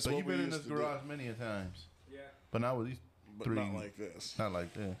 This But what you've we been in used this to do, garage many a times. Yeah. But not with these but three. not like this. Not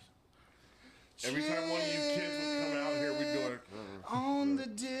like this. Every time one of you kids would come out here, we'd be like, On the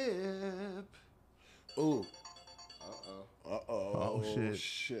dip. ooh. Oh, shit.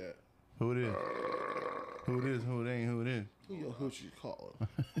 Shit. Who it is? Who it is? Who it ain't? Who it is? Who you calling?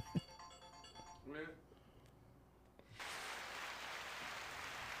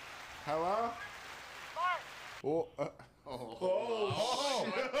 Hello? Oh,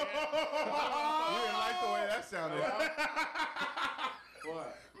 You didn't like the way that sounded.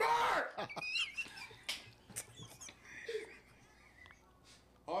 What?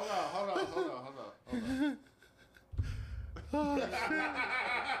 Hold on.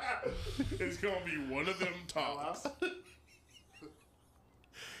 it's gonna be one of them talks.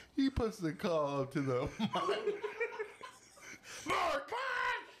 He puts the call up to the Mark.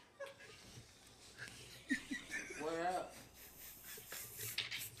 What up?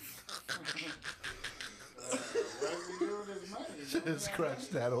 What's he doing with his money? Just scratch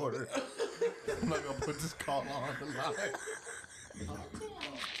that order. I'm not gonna put this call on the line. What do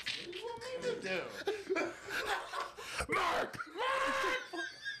you want me to do? Mark.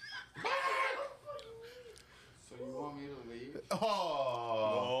 So you want me to leave?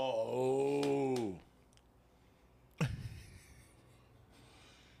 Oh.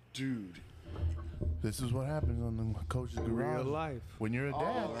 Dude. This is what happens on the coach's garage. Real life. When you're a dad.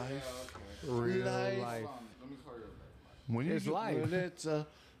 Yeah, okay. Real Life. life. Hold on, let me call you back. When you It's life. When it's a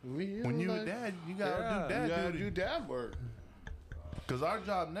real When you're a life. dad, you gotta Yeah. do You dad gotta duty. do dad work. Cause our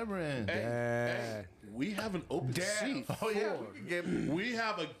job never ends. Hey, Dad. we have an open seat. Oh yeah, we can get. We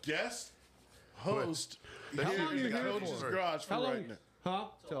have a guest host How here long in you the here coach's for? garage for How right long? now. Huh?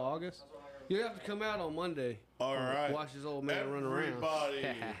 Till August? You have to come out on Monday. All right. Watch this old man run around. Everybody.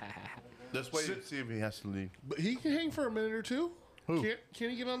 Let's wait and see if he has to leave. But he can hang for a minute or two. Who? Can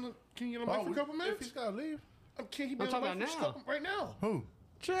he get on the? Can he get on the mic for a couple If minutes? he's gotta leave. Can he be I'm on the talking mic for about a couple right now? Who?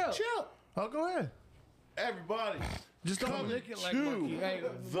 Chill. Chill. Oh, go ahead. Everybody. Just don't Come lick it like to Marquise. Hey,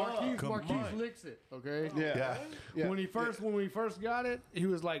 the Marquise mic. licks it. Okay. Yeah. Yeah. When we first got it, he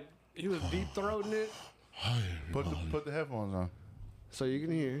was deep throating it, Put the headphones on. so you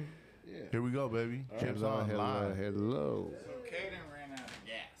can hear. Here we go, baby. Chips on live. hello. So Caden ran out of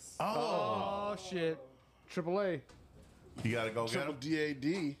gas. Oh shit. AAA. You gotta go get Triple him.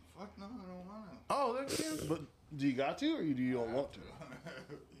 DAD. Fuck no, I don't want to. Oh, there he is. But do you got to, or do you don't want to?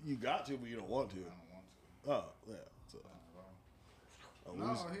 You got to, but you don't want to. I don't want to. Oh, yeah. So, No,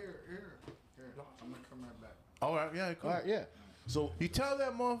 here. I'm gonna come right back. All right, yeah, cool. all right, yeah. So You tell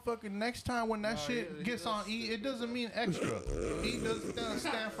that motherfucker next time when that shit gets on E, it doesn't mean extra. E doesn't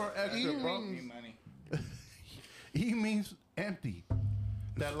stand for extra, bro. Give me money. E means empty.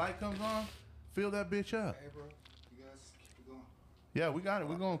 That light comes on, fill that bitch up. Hey, bro. You guys keep it going. Yeah, we got it.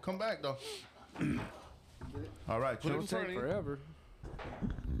 We're gonna come back though. All right, Put it in Chips. front Take of you. forever.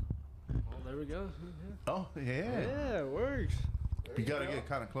 Oh, there we go. Oh yeah. Yeah, it works. You gotta get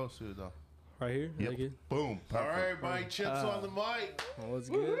kind of close to it though. Right here. Yep. Like it. Boom. All Perfect. right, everybody. Chips on the mic. Oh, it's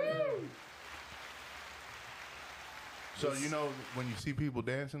good. So you know when you see people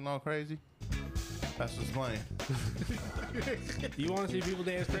dancing all crazy, that's what's playing. You want to see people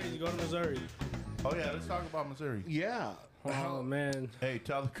dance crazy? Go to Missouri. Oh yeah, let's talk about Missouri. Yeah. Oh man. Hey,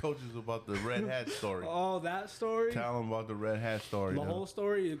 tell the coaches about the red hat story. Oh, that story. Tell them about the red hat story. The dude. whole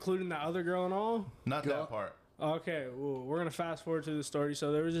story, including the other girl and all. Not that part. Okay, well, we're gonna fast forward to the story.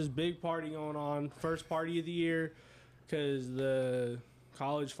 So there was this big party going on, first party of the year, because the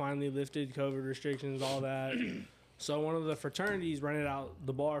college finally lifted COVID restrictions, all that. So one of the fraternities rented out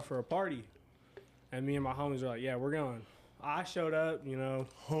the bar for a party, and me and my homies were like, "Yeah, we're going." I showed up, you know.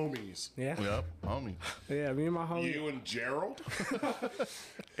 Homies. Yeah, Yep, homie. yeah. Me and my homies. You and Gerald?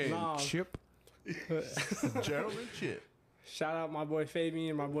 Nah, Chip. Gerald and Chip. shout out my boy Fabian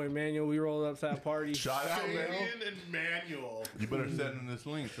and my boy Manuel. We rolled up to that party. Shout out, man. Fabian and Manuel. You better send them this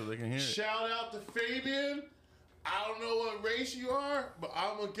link so they can hear it. Shout out to Fabian. I don't know what race you are, but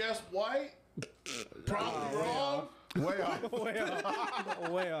I'm gonna guess white. Probably wrong. Way off. Way off.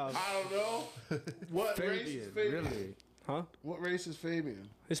 Way off. I don't know. What race is Fabian, Fabian? really? Huh? What race is Fabian?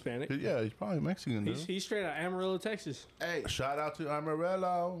 Hispanic. Yeah, he's probably Mexican, dude. He's straight out Amarillo, Texas. Hey, Shout out to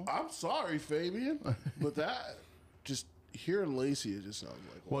Amarillo. I'm sorry, Fabian, but that just hearing Lacey, it just sounds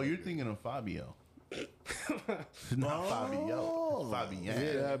like. Well, you're thinking of Fabio. Not Fabio. Fabian.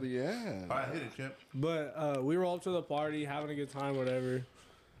 yeah, but yeah. All right, hit it, Chip. But we rolled to the party, having a good time, whatever.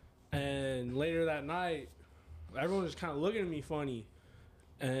 And later that night, everyone was kind of looking at me funny.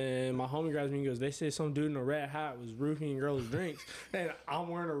 And my homie grabs me and goes, "They said some dude in a red hat was roofing girls' drinks." And I'm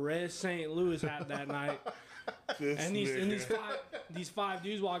wearing a red St. Louis hat that night. And these five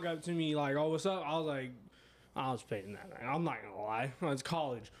dudes walk up to me like, "Oh, what's up?" I was like, I was paying that night. I'm not gonna lie. It's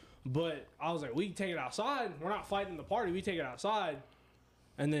college. But I was like, we can take it outside. We're not fighting the party. We take it outside.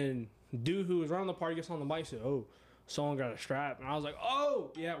 And then dude who was running the party gets on the bike and said, oh, someone got a strap. And I was like,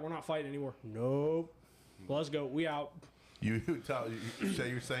 oh, yeah, we're not fighting anymore. Nope. Let's go. We out. You say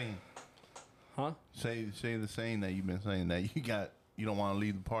you're saying. Huh? Say the saying that you've been saying that you don't want to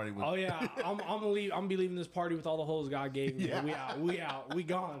leave the party with. Oh, yeah. I'm gonna leave. I'm going to be leaving this party with all the holes God gave me. Yeah. We out. We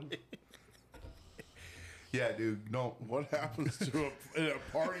gone. Yeah, dude. No. What happens to a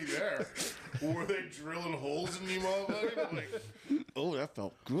party there? Were they drilling holes in you, motherfucker? Like, Oh, that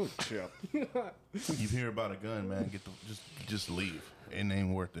felt good, Chip. You hear about a gun, man? Just leave. It ain't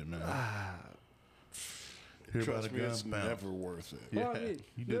worth it, man. Hear trust about a me, gun, it's bam. never worth it. Yeah, Well, I mean,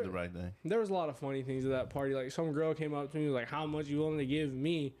 you did the right thing. There was a lot of funny things at that party. Like, some girl came up to me, like, how much you willing to give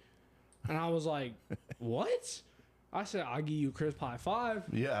me? And I was like, what? I said, I'll give you a crisp high five.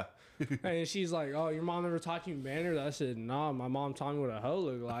 Yeah. And she's like, oh, your mom never taught you manners? I said, nah, my mom taught me what a hoe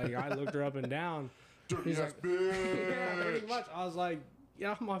looked like. I looked her up and down. Dirty He's ass like, yeah, pretty bitch. much. I was like, get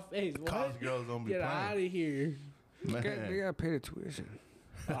off my face. What? College girls don't be Get out playing. of here. They Man. gotta pay the tuition.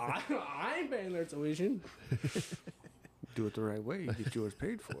 I ain't paying their tuition. Do it the right way. You get yours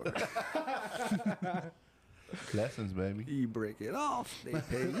paid for. Lessons, baby. You break it off, they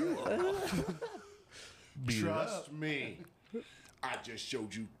pay you off. Beat it up. Trust me. I just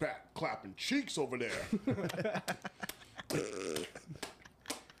showed you back clapping cheeks over there.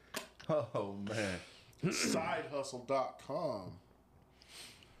 Oh, man. Sidehustle.com.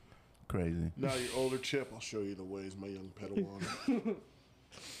 Crazy. Now you're older, Chip, I'll show you the ways, my young Padawan.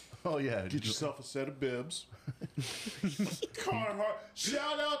 Oh, yeah. Get yourself a set of bibs. Carhartt.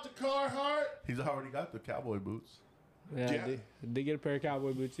 Shout out to Carhartt. He's already got the cowboy boots. Yeah, Yeah. I did get a pair of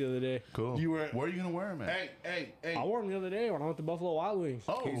cowboy boots the other day. Cool. You were- Where are you going to wear them at? Hey. I wore them the other day when I went to Buffalo Wild Wings.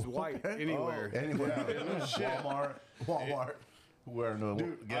 Oh, He's white okay. anywhere. Anywhere. Yeah, shit. Walmart. Wearing the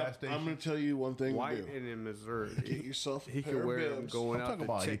Dude, gas station. I'm going to tell you one thing White to do. and in Missouri. Get yourself a He pair can of wear them bibs. going I'm out talking to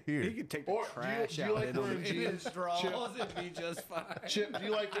about check. here. He can take the Or do you- trash do you out like in them wearing in jeans? straws and be just fine. Chip, do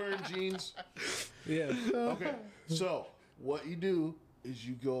you like wearing jeans? Yeah. Okay, so what you do is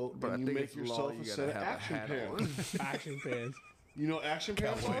you go But I and you think make it's law yourself you a gotta set of have a action hat pants. on. Action pants. You know action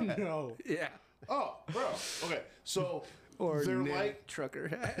pants? Are? No. Yeah. Oh, bro. Okay, so Or they're knit like trucker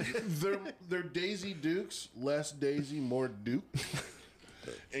hat. they're Daisy Dukes, less Daisy, more Duke.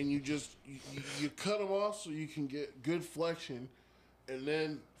 And you just you cut them off so you can get good flexion, and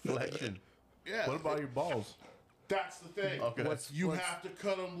then Flexion. yeah. What about your balls? That's the thing. Okay. You have to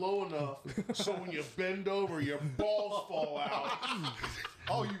cut them low enough so when you bend over, your balls fall out.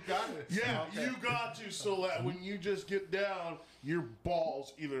 Oh, you got it. Yeah, you got to, so that when you just get down, your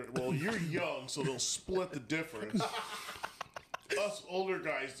balls either, well, you're young, so they'll split the difference. Us older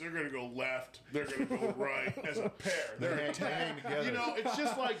guys, they're going to go left, they're going to go right as a pair. They're They a hang tag. together. You know, it's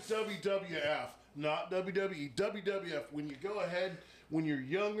just like WWF, not WWE. WWF, when you go ahead, when you're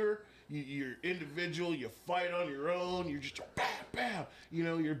younger, you're individual, you fight on your own, you're just bam, bam. You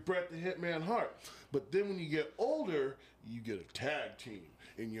know, you're Bret the Hitman Hart. But then when you get older, you get a tag team.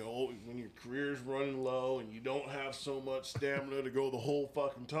 And when your career's running low and you don't have so much stamina to go the whole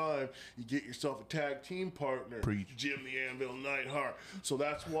fucking time, you get yourself a tag team partner. Preach. Jim the Anvil Neidhart. So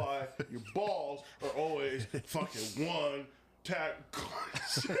that's why your balls are always fucking one tag.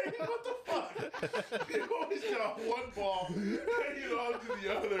 What the fuck? You always got one ball hanging on to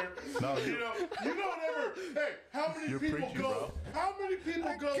the other. No, you don't ever. Hey, how many You're people preaching, go? bro. How many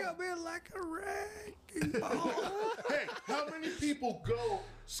people go? Come in like a wrecking ball. Hey, how many people go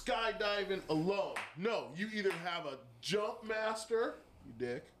skydiving alone? No, you either have a jump master, you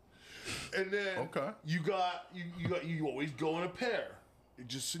dick, and then Okay. you always go in a pair,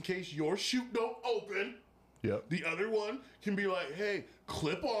 just in case your chute don't open. Yep. The other one can be like, hey,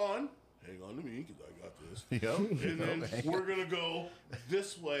 clip on. Hang on to me because I got this. Yep. And then we're going to go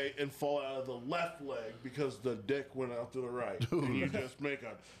this way and fall out of the left leg because the dick went out to the right. And you just make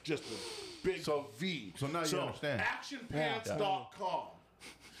a big V. so now you understand. Actionpants.com.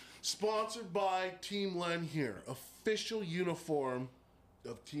 Sponsored by Team Len here. Official uniform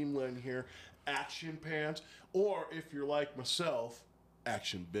of Team Len here. Action pants. Or if you're like myself,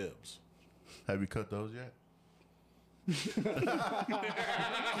 action bibs. Have you cut those yet?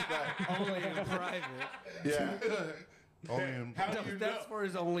 Only in private. Yeah. Only in. How do you That's know? for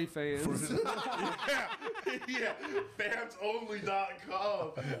his OnlyFans. Yeah,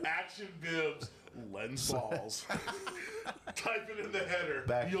 fansonly.com. Action bibs, lens balls. Type it in the header.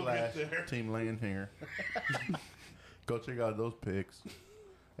 You'll get there. / Team Land here. Go check out those pics.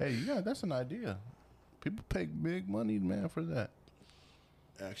 Hey, yeah, that's an idea. People pay big money, man, for that.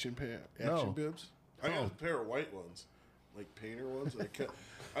 Action No. bibs. I got Oh. a pair of white ones, like painter ones.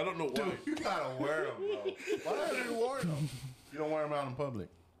 I don't know why. Dude, you gotta wear them, bro. Why do you wear them? You don't wear them out in public.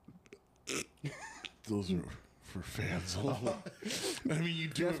 Those are for fans only. I mean, you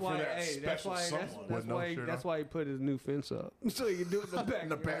do That's it for why. that Hey, that's special why. someone. That's no why. shirt That's on? why he put his new fence up, so he can do it in the back. In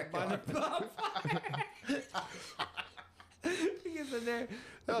the backyard. He gets in there.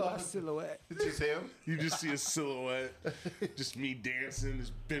 My silhouette. It's just him. You just see a silhouette, just me dancing,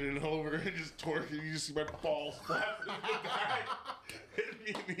 just bending over and just twerking. You just see my balls flapping in the back, hitting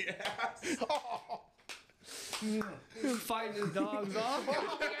me in the ass. Fighting his dogs off.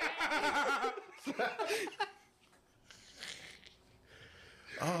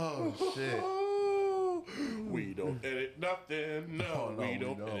 Oh shit. We don't edit nothing. No, no, we we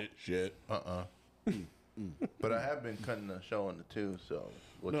don't don't. edit shit. But I have been cutting the show into two, so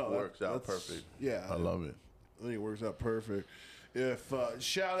which No, works out that's- perfect. Yeah, I love it. I think it works out perfect. If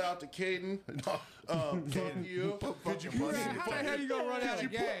shout out to Caden, fuck you. Could you put, How the hell you gonna run out could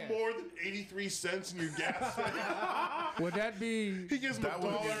of you gas? put more than 83 cents in your gas tank? Would that be? He gives him That a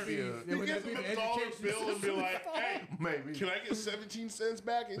would dollar. be a- He would gives that be him the a dollar education bill and be like, "Hey, Maybe. can I get 17 cents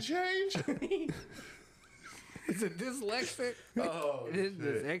back in change?" Is it dyslexic? Oh, It is shit.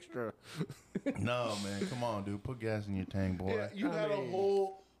 this extra. No, man. Come on, dude. Put gas in your tank, boy. Yeah, you I had a mean-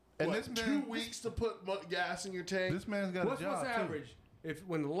 whole And what, this man- 2 weeks to put gas in your tank. This man's got What's a job, average? If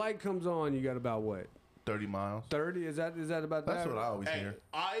when the light comes on, you got about what? too. 30 miles. 30? Is that about That's that? what I always Hey, hear.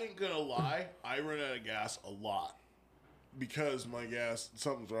 I ain't gonna lie. I run out of gas a lot because my gas.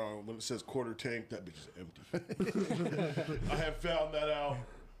 Something's wrong when it says quarter tank. That bitch is empty. I have found that out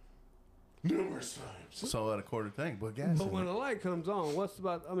numerous times. So at a quarter tank, but gas. But in when it. the light comes on, what's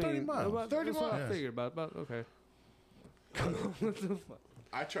about? I mean, 30 miles. About, 30 that's what I miles. figured about. Okay. Come on, what the fuck?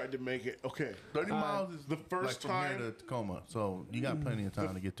 I tried to make it okay. 30 miles is the first like from time- here to Tacoma, so you got plenty of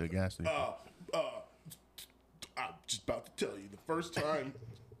time to get to a gas station. I'm just about to tell you the first time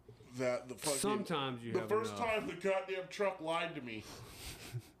that the fucking Sometimes you the have first enough. time the goddamn truck lied to me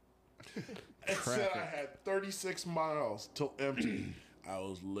and said I had 36 miles till empty. I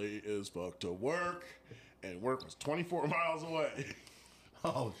was late as fuck to work, and work was 24 miles away.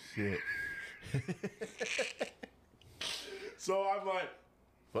 Oh shit! So I'm like,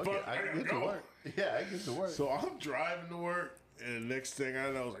 Fuck Fuck, it, I I can gotta get to go. work. Yeah, I get to work. so I'm driving to work, and the next thing I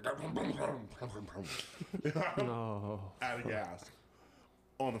know, I was like, No. out of gas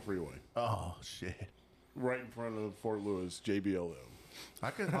on the freeway, Oh shit! right in front of Fort Lewis JBLM.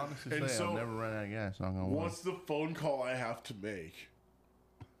 I could honestly And say so- I've never run out of gas. Not gonna lie. What's the phone call I have to make?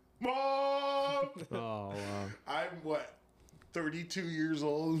 Mom! Oh, wow. I'm what, 32 years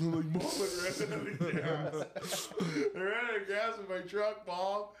old? I'm like, Mom, I ran out of gas. I ran out of gas in my truck,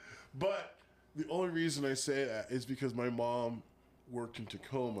 Mom. But the only reason I say that is because my mom worked in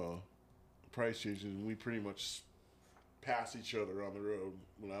Tacoma, price changes, and we pretty much passed each other on the road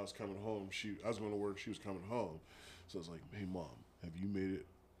when I was coming home. I was going to work, she was coming home. So I was like, hey, Mom, have you made it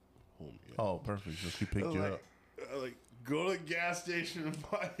home yet? Oh, perfect. So she picked I was you like, up. like, go to the gas station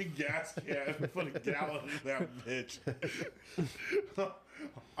and buy a gas can and put a gallon in that bitch.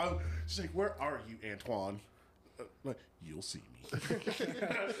 She's like, where are you, Antoine? Like, you'll see me.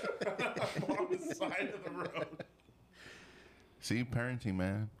 I'm on the side of the road. See, parenting,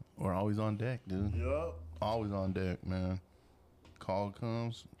 man. We're always on deck, dude. Yup. Always on deck, man. Call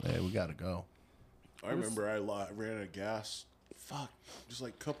comes. Hey, we gotta go. I remember I ran out of gas. Fuck, just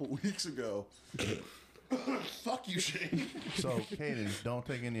like a couple weeks ago. Fuck you, Shane. So, Kaden, don't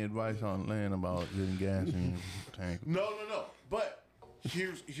take any advice on Lynn about getting gas in your tank. No. But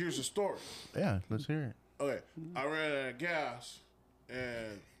here's the story. Yeah, let's hear it. Okay, I ran out of gas,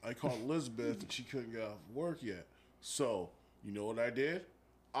 and I called Elizabeth, and she couldn't get off work yet. So, you know what I did?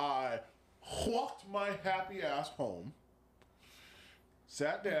 I walked my happy ass home,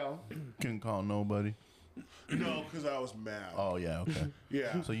 sat down. Couldn't call nobody. No, because I was mad. Oh, yeah, okay.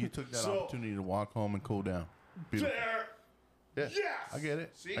 Yeah. So you took that So- opportunity to walk home and cool down. Beautiful. There. Yeah, Yes! I get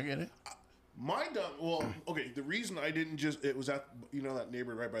it. See? I get it. My dumb. Well, okay. The reason I didn't just it was at that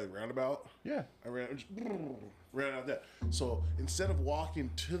neighborhood right by the roundabout. Yeah. I ran out that. So instead of walking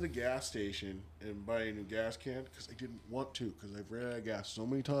to the gas station and buying a new gas can, because I didn't want to, because I've ran out of gas so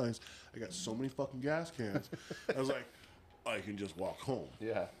many times, I got so many fucking gas cans. I was like, I can just walk home.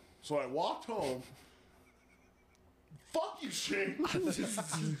 Yeah. So I walked home. Fuck you, Shane. I Hey,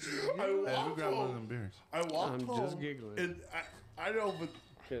 who walked grabbed one of home. them beers? I walked I'm home. just giggling. And I know, but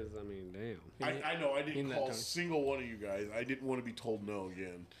Because, I mean, damn. I know I didn't in that call a time. single one of you guys. I didn't want to be told no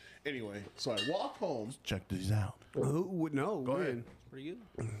again. Anyway, so I walk home. Check these out. Who would know? Go ahead. Pretty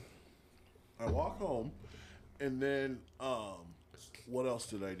good. I walk home, and then what else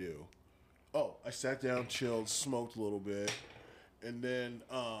did I do? Oh, I sat down, chilled, smoked a little bit, And then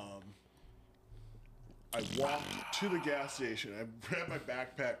I walked to the gas station. I grabbed my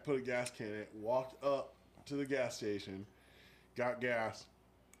backpack, put a gas can in it, walked up to the gas station, got gas,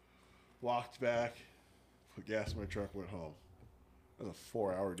 walked back, put gas in my truck, went home. That was a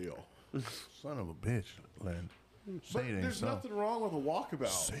 4-hour deal. Son of a bitch, Len. Say it ain't There's so. nothing wrong with a walkabout.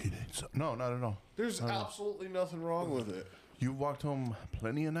 Say it ain't so. No, not at all. There's absolutely nothing wrong with it. You walked home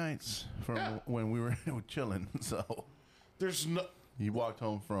plenty of nights from when we were chilling. So There's no. you walked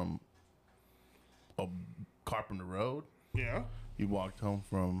home from a Carpenter Road. Yeah. You walked home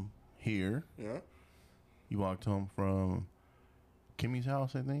from here. Yeah. You walked home from Kimmy's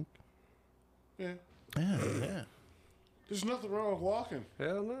house, I think. Yeah. Yeah. There's nothing wrong with walking.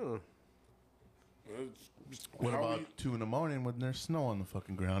 Hell no. It's just What how about we- 2 in the morning when there's snow on the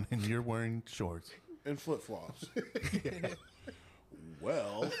fucking ground and you're wearing shorts? and flip flops?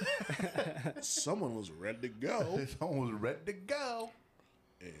 Well, someone was ready to go, Someone was ready to go.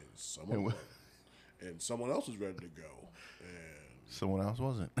 and someone else was ready to go, and Someone else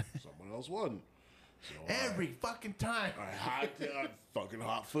wasn't. someone else wasn't. So Every fucking time. I fucking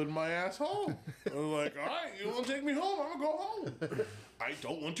hot footed my ass home. I was like, all right, you want to take me home? I'm gonna go home. I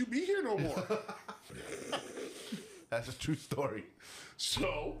don't want to be here no more. That's a true story.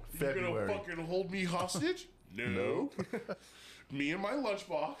 So February. you're gonna fucking hold me hostage? No. Me and my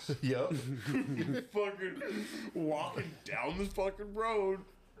lunchbox Yep. fucking walking down the fucking road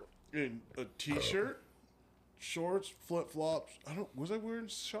in a t-shirt, shorts, flip flops. Was I wearing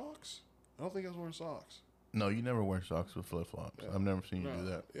socks? I don't think I was wearing socks. No, you never wear socks with flip flops. I've never seen you do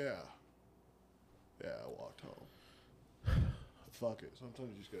that. Yeah. Yeah, I walked home. Fuck it. Sometimes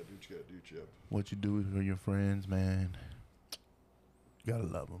you just gotta do what you gotta do, Chip. What you do for your friends, man. You gotta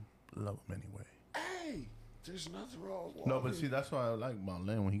love them. Love them anyway. Hey, there's nothing wrong with walking. No, but see, that's why I like about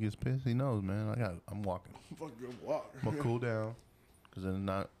Len. When he gets pissed, he knows, man. I'm walking. Fucking good walk. I'm gonna cool down, cause then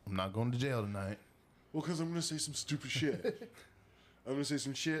I'm not going to jail tonight. Well, because I'm gonna say some stupid shit. I'm gonna say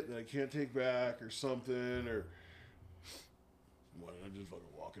some shit that I can't take back or something, or why don't I just fucking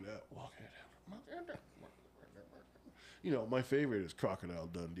walk it out? You know, my favorite is Crocodile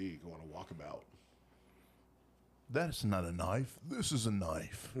Dundee going to walkabout. That's not a knife. This is a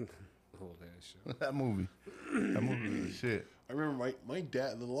knife. Hold that shit. That movie was shit. I remember my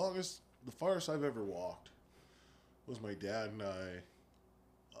dad, the farthest I've ever walked was my dad and I.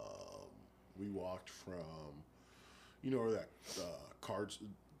 We walked from, you know where that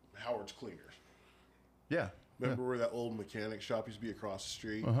Howard's Cleaners. Yeah. Remember where that old mechanic shop used to be across the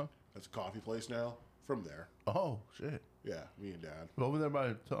street? Uh-huh. That's a coffee place now. From there. Oh shit. Yeah, me and Dad. Over there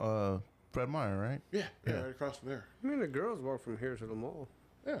by Fred Meyer, right? Yeah, Yeah. right across from there. I mean, the girls walk from here to the mall.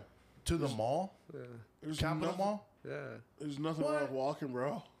 Yeah. To the mall, Yeah. There's Capital nothing, Mall. Yeah. There's nothing What? wrong with walking,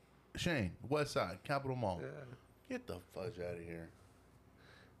 bro. Shane, West Side, Capital Mall. Yeah. Get the fudge out of here.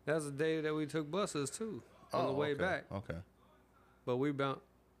 That was the day that we took buses, too, on the way okay. back. Okay. But we bound.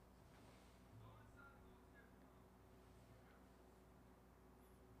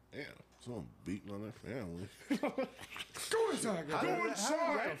 Damn, someone beating on their family. Go inside, guys. Go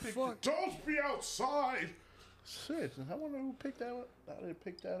inside! Fuck. Don't be outside! Shit, I wonder who picked that up. How did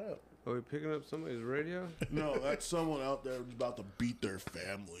pick that up? Are we picking up somebody's radio? No, that's someone out there who's about to beat their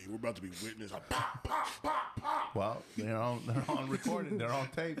family. We're about to be witness. Pop, pop, pop, pop. Well, they're on recording. They're on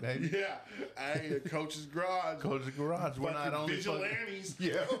tape, baby. Yeah. Hey, Coach's Garage. Coach's Garage. We're not Fucking only vigilantes.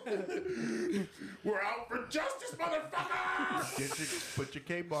 Yeah. We're out for justice, motherfucker! Put your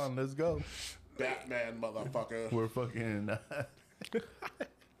cape on. Let's go. Batman, motherfucker. We're fucking.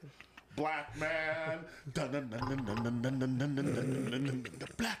 Black man.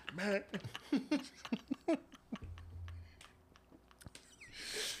 Black man.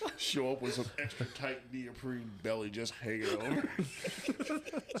 Show up with some extra tight neoprene belly just hanging over.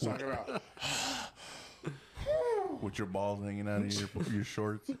 Talking about. With your balls hanging out of your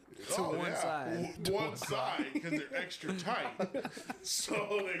shorts. To one side. One side, because they're extra tight. So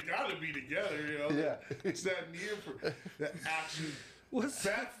they gotta be together, you know? Yeah. It's that neoprene. That action. What's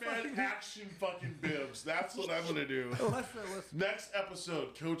Batman action fucking bibs. That's what I'm gonna do. what's Next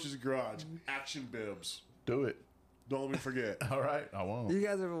episode, Coach's Garage, action bibs. Do it. Don't let me forget. All right, I won't. You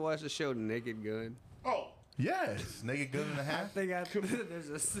guys ever watch the show Naked Gun? Oh, Yes, Naked Gun and a I Half. think there's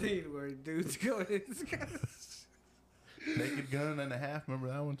a scene where dudes go in. Naked Gun and a Half.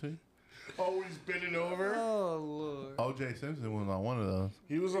 Remember that one too? always bending over. Oh Lord. O.J. Simpson was on one of those.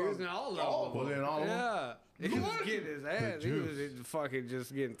 He was He on was in all of them. Was he in all of them? Yeah. He was What? getting his ass. He was fucking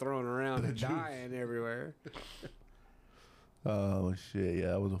just getting thrown around and juice. dying everywhere. Oh shit! Yeah,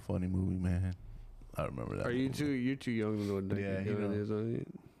 that was a funny movie, man. I remember that. Are you movie. too? You're too young to know what Naked Yeah, Gun you know. is. On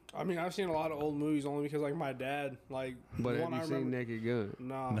I mean, I've seen a lot of old movies only because, like, my dad, like, But the have one you I seen remember. Naked Gun?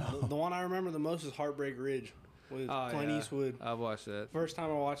 No. The one I remember the most is Heartbreak Ridge with Clint Eastwood. I've watched that. First time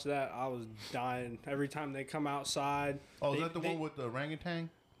I watched that, I was dying. Every time they come outside. Oh, is that the one with the orangutan?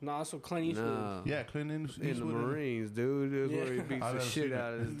 No, that's what Clint Eastwood. No. Yeah, Clint Eastwood. In the Marines, dude. That's where he beats I've the never shit seen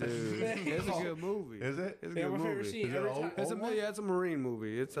out of this dude. It's a good movie. Is it? It's a Yeah, good my favorite movie. scene. Is it Every an time, old one? It's a Marine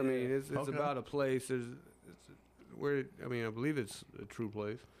movie. It's I mean it's Okay. about a place. It's where I mean I believe it's a true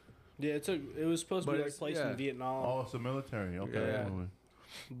place. yeah, it was supposed to But be like it's- placed yeah. in Vietnam, Oh, it's a military. Okay. Yeah.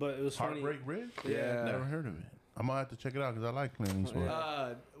 but it was funny. Heartbreak Ridge? Yeah. Never heard of it. I'm going to have to check it out because I like Clint Eastwood.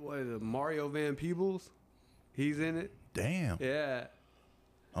 What is it? Mario Van Peebles? He's in it. Damn. Yeah.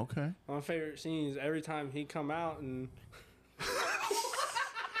 Okay. My favorite scene is every time he come out and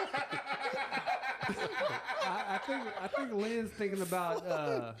I think Lynn's thinking about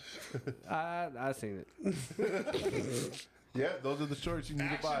I seen it. Yeah, those are the shorts you need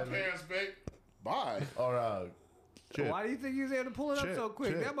to buy. Action pants, babe. Bye. Or chip. Why do you think he was able to pull it up Chip, so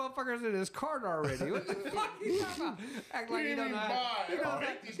quick? chip. That motherfucker's in his cart already. What the fuck you talking about? Act like he didn't don't know even how, buy. he knows, I how,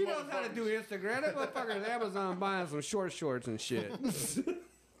 hate these he knows how to do motherfuckers. Instagram. That motherfucker's Amazon buying some shorts and shit.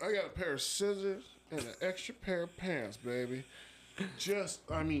 I got a pair of scissors and an extra pair of pants, baby. Just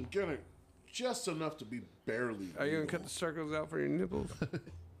enough to be barely. Are you gonna legal. cut the circles out for your nipples?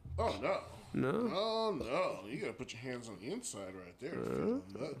 Oh no. No. Oh no! You gotta put your hands on the inside right there. to feel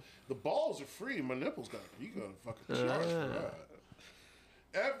them. The balls are free. My nipples got. You gotta fucking charge for that.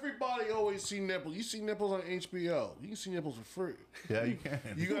 Everybody always see nipples. You see nipples on HBO. You can see nipples for free. Yeah, you can.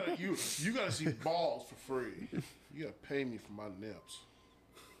 You gotta see balls for free. You gotta pay me for my nips.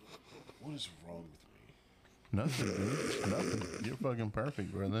 What is wrong with me? Nothing, dude. Nothing. You're fucking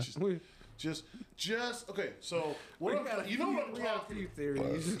perfect, brother. Just okay. So what I'm, you know what I'm we got a talking. few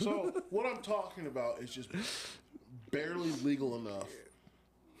theories. So what I'm talking about is just barely legal enough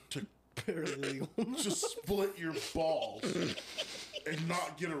to barely legal. just split your balls and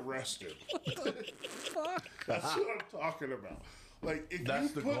not get arrested. That's what I'm talking about. Like if That's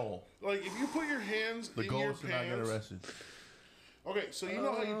you the put, goal. Like if you put your hands The in goal your is to not get pants. arrested. Okay, so you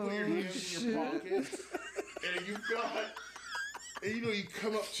know how you put your hands in your pocket, and you've got, and you know you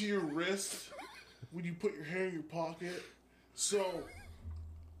come up to your wrist when you put your hand in your pocket. So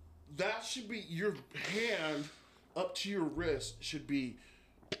that should be your hand up to your wrist should be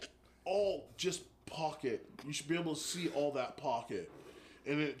all just pocket. You should be able to see all that pocket,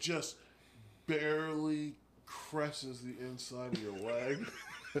 and it just barely caresses the inside of your leg.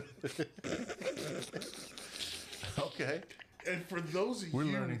 Okay. And for those of We're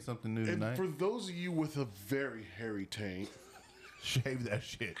you, learning something new and tonight. for those of you with a very hairy taint, Shave that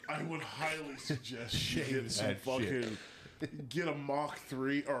shit. I would highly suggest you Shave get some that fucking, get a Mach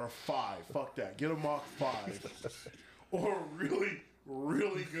 3 or a 5. Fuck that. Get a Mach 5. Or a really,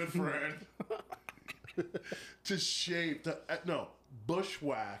 really good friend to shave,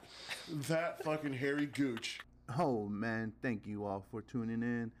 bushwhack that fucking hairy gooch. Oh man, thank you all for tuning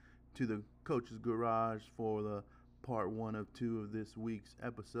in to the Coach's Garage for the part 1 of 2 of this week's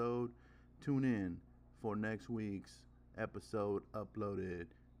episode. Tune in for next week's episode uploaded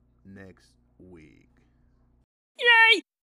next week.